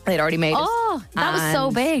 They'd already made it. Oh, that was so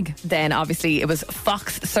And big. Then obviously it was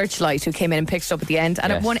Fox Searchlight who came in and picked it up at the end,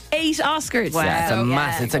 and Yes. it won 8 Oscars. Wow. Yeah, it's a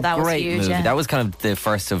massive, it's a That was great huge, movie. yeah. That was kind of the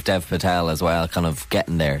first of Dev Patel as well, kind of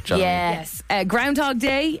getting there. do you know what I mean? Yes. Groundhog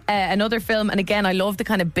Day, another film. And again, I love the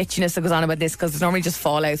kind of bitchiness that goes on about this because there's normally just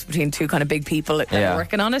fallouts between two kind of big people that Yeah. are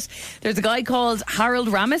working on it. There's a guy called Harold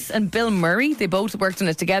Ramis and Bill Murray. They both worked on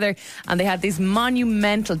it together, and they had these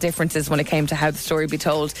monumental differences when it came to how the story would be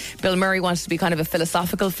told. Bill Murray wanted to be kind of a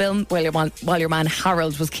philosophical film, while your man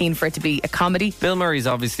Harold was keen for it to be a comedy. Bill Murray's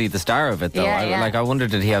obviously the star of it, though. Yeah, yeah. I wonder,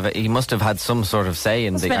 did he must have had some sort of say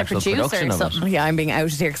in Must the have been a actual producer production or of it. something. Yeah, I'm being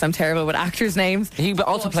outed here because I'm terrible with actors' names. He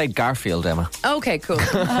also played Garfield, Emma. Okay, cool.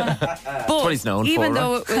 But what he's known even for,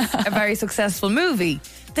 though right? it was a very successful movie,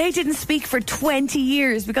 they didn't speak for 20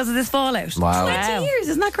 years because of this fallout. Wow. 20 years,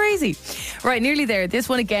 isn't that crazy? Right, nearly there. This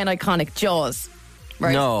one again, iconic, Jaws.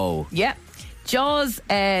 Right. No. Yeah. Jaws,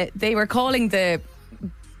 they were calling the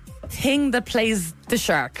thing that plays the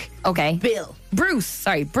shark. Okay. Bruce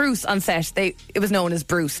on set. It was known as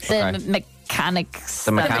Bruce. The mechanics.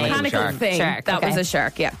 The mechanical shark. thing. Shark, that okay. was a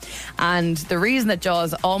shark, yeah. And the reason that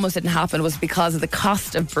Jaws almost didn't happen was because of the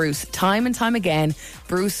cost of Bruce. Time and time again,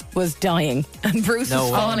 Bruce was dying and Bruce No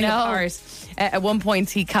was way. falling Oh, no. apart. At one point,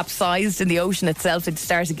 he capsized in the ocean itself to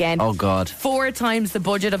start again. Oh, God. 4 times the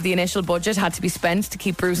budget of the initial budget had to be spent to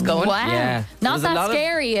keep Bruce going. Wow. Yeah. There Not was a lot that of-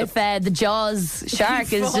 scary if the Jaws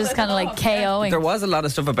shark is just kind of like KOing. There was a lot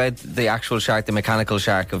of stuff about the actual shark, the mechanical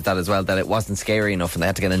shark of that as well, that it wasn't scary enough and they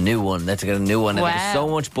had to get a new one. And there was Wow. so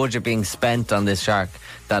much budget being spent on this shark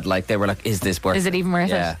that they were like, is this worth it? Is it even worth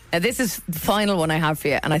Yeah. it? This is the final one I have for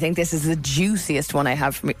you, and I think this is the juiciest one I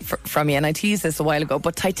have from you. And I teased this a while ago,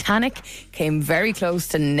 but Titanic came very close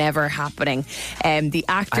to never happening. The I have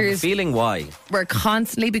a actors feeling why. were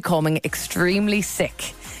constantly becoming extremely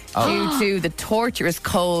sick due to the torturous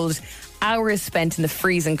cold. Hours spent in the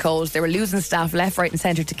freezing cold. They were losing staff left, right, and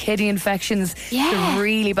centre to kidney infections, Yeah. to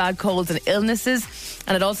really bad colds and illnesses.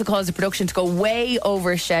 And it also caused the production to go way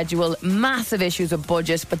over schedule, massive issues with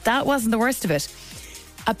budget. But that wasn't the worst of it.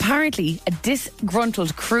 Apparently, a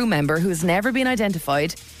disgruntled crew member who has never been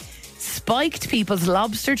identified spiked people's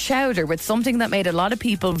lobster chowder with something that made a lot of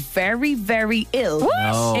people very, very ill,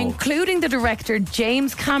 No. including the director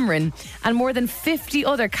James Cameron and more than 50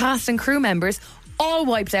 other cast and crew members, all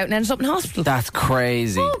wiped out and ended up in hospital. That's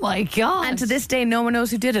crazy. Oh my God. And to this day, no one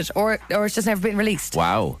knows who did it, or it's just never been released.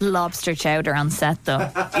 Wow. Lobster chowder on set, though.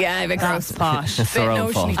 Yeah, a bit gross. That's posh. It's their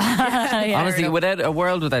own fault. Honestly, without a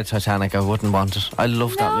world without Titanic, I wouldn't want it. I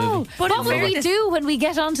love that No, movie. but what would we do when we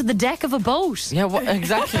get onto the deck of a boat? Yeah,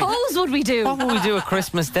 exactly. What pose would we do? What would we do at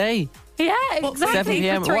Christmas Day? Yeah, exactly. 7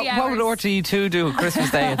 p.m. For 3 What would hours. RTE2 do at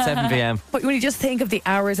Christmas Day at 7 p.m? But when you just think of the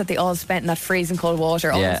hours that they all spent in that freezing cold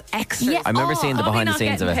water, all Yeah. those extras. Yeah. I remember seeing the Probably behind the not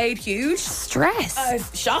scenes of getting it. paid huge. Stress.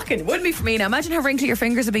 It's shocking. Wouldn't be for me now. Imagine how wrinkly your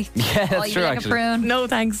fingers would be. Yeah, that's you'd true, be like a actually. prune. No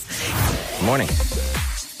thanks. Morning.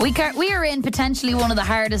 We are in potentially one of the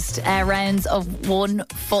hardest rounds of One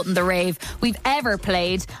Foot in the Rave we've ever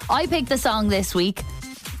played. I picked the song this week.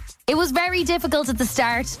 It was very difficult at the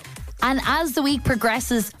start, and as the week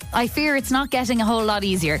progresses, I fear it's not getting a whole lot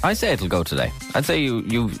easier. I say it'll go today. I'd say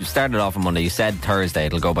you started off on Monday. You said Thursday.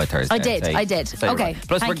 It'll go by Thursday. I did. Say you're Okay, right.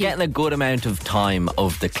 Plus, thank we're you. getting a good amount of time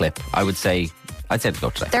of the clip. I'd say it'll go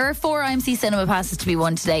today. There are 4 IMC cinema passes to be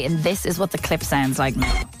won today, and this is what the clip sounds like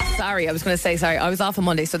now. Sorry, I was going to say sorry. I was off on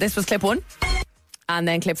Monday, so this was clip 1. And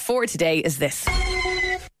then clip 4 today is this.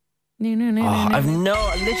 I've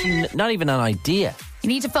literally not even an idea. You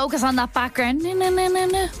need to focus on that background.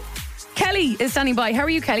 No. Kelly is standing by. How are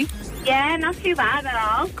you, Kelly? Yeah, not too bad at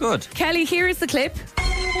all. Good. Kelly, here is the clip.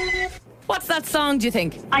 What's that song, do you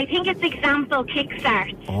think? I think it's example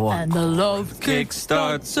kickstart. And the love Kick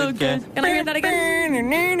starts again. Can I hear that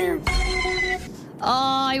again?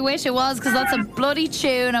 Oh, I wish it was, because that's a bloody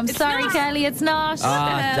tune. I'm sorry, not. Kelly, it's not.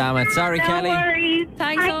 Ah, damn it. Sorry, No Kelly. worries.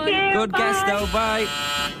 Thanks, Thank hon. you. Good guess, Bye. though. Bye.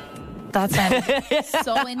 That sounds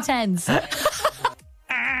so intense.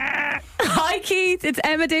 Hi, Keith. It's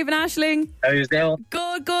Emma, Dave and Aisling. How you doing?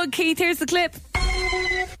 Good, Keith. Here's the clip.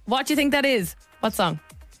 What do you think that is? What song?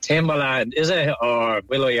 Timbaland, is it? Or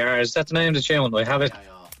Willow Yard? Is that the name of the tune? I have it.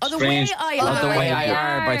 Oh, the way I are. The Way I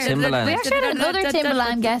Are by Timbaland. We actually had another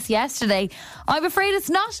Timbaland guest yesterday. I'm afraid it's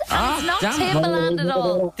not. And it's not Timbaland at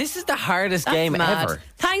all. This is the hardest game mad. ever.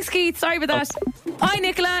 Thanks, Keith. Sorry about that. Hi,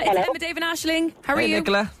 Nicola. It's Emma, Dave and Aisling. How are you?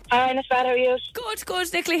 Nicola. Hi, not bad. How are you?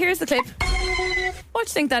 Good. Nicola, here's the clip. What do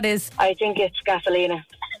you think that is? I think it's Gasolina.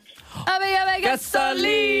 Gasolina.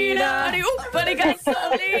 Gasolina.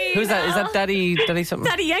 Who's that? Is that Daddy something?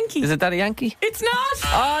 Daddy Yankee. Is it Daddy Yankee? It's not.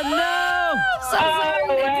 Oh, no. So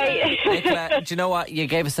sorry. Nicola, do you know what? You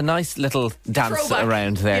gave us a nice little dance Throwback.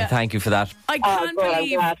 around there. Yeah. Thank you for that. I can't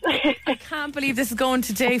believe this is going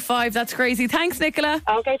to day 5. That's crazy. Thanks, Nicola.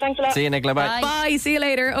 Okay, thanks a lot. See you, Nicola. Bye. Bye. See you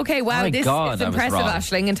later. Okay, wow. My This God, is I was impressive, wrong.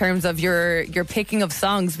 Aisling, in terms of your picking of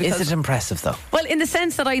songs. Because, Is it impressive, though? well, in the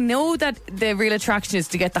sense that I know that the real attraction is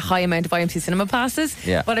to get the high amount of IMC cinema passes.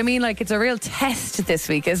 Yeah. But I mean, like, it's a real test this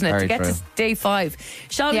week, isn't it? Very to get true. to day 5.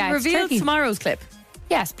 Shall Yeah, we it's reveal tricky. tomorrow's clip?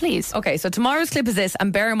 Yes, please. Okay, so tomorrow's clip is this,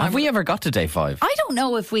 and bear in mind. Have we ever got to day 5? I don't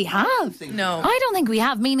know if we have. No. I don't think we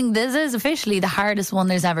have, meaning this is officially the hardest one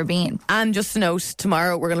there's ever been. And just a note,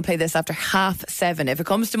 tomorrow we're going to play this after 7:30. If it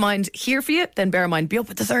comes to mind here for you, then bear in mind, be up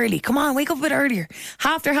with us early. Come on, wake up a bit earlier.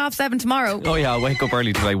 After 7:30 tomorrow. Oh, yeah, I'll wake up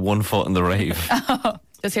early to play One Foot in the Rave.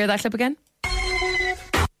 Just hear that clip again.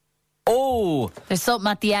 Oh! There's something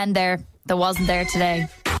at the end there that wasn't there today.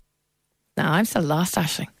 No, I'm still lost,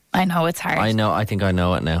 Aisling. I know, it's hard. I know, I think I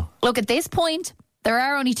know it now. Look, at this point, there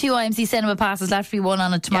are only 2 IMC cinema passes left to be won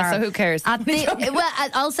on it tomorrow. Yeah, so who cares?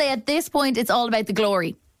 I'll say at this point, it's all about the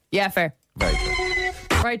glory. Yeah, fair. Very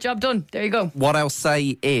good. Right, job done. There you go. What I'll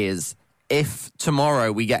say is, if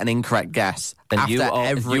tomorrow we get an incorrect guess, Then you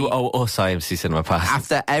after owe us IMC Cinema Pass.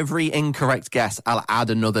 after every incorrect guess, I'll add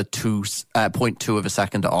another 0.2 of a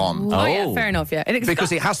second on. Oh, yeah, fair enough, yeah.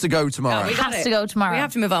 Because it has to go tomorrow. We got Has it. to go tomorrow. We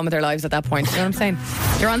have to move on with our lives at that point. You know what I'm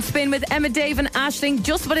saying? You're on Spin with Emma, Dave and Aisling.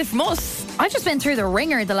 Just about it from us. I've just been through the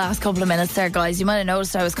ringer the last couple of minutes there, guys. You might have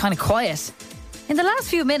noticed I was kind of quiet. In the last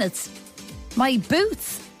few minutes, my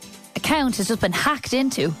Boots account has just been hacked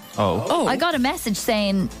into. Oh. I got a message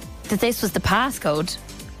saying that this was the passcode.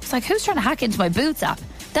 It's like, who's trying to hack into my Boots app?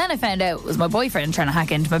 Then I found out it was my boyfriend trying to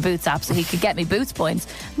hack into my Boots app so he could get me Boots points.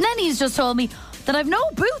 And then he's just told me that I've no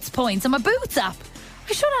Boots points on my Boots app.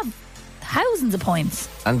 I should have thousands of points.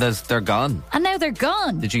 And they're gone. And now they're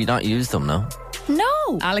gone. Did you not use them, no?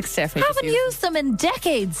 No. Alex definitely Haven't used them in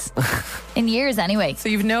decades. In years, anyway. So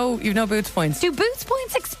you've no Boots points. Do Boots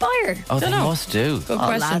points expire? Oh, they Dunno. must do. Good Oh,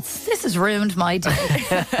 question. lads, this has ruined my day.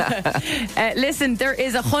 Listen, there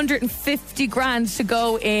is 150 grand to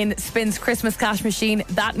go in Spin's Christmas cash machine.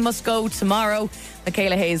 That must go tomorrow.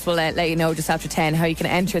 Michaela Hayes will let you know just after 10 how you can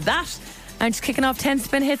enter that. And just kicking off 10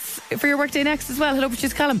 Spin hits for your workday next as well. Head over to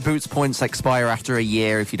Callum. Boots points expire after a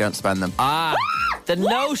year if you don't spend them. The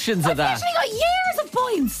notions of that. I've actually got years of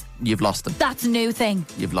points. You've lost them. That's a new thing.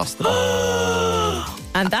 You've lost them.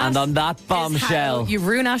 And on that bombshell, you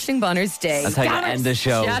ruin Aisling Bonner's day. that's how you end the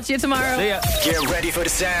show. Chat to you tomorrow. See ya. Get ready for the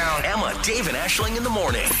sound. Emma, Dave and Aisling in the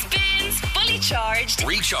morning. Spins Fully Charged.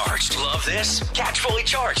 Recharged. Love this? Catch Fully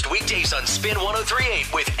Charged weekdays on Spin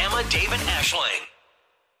 103.8 with Emma, Dave and Aisling.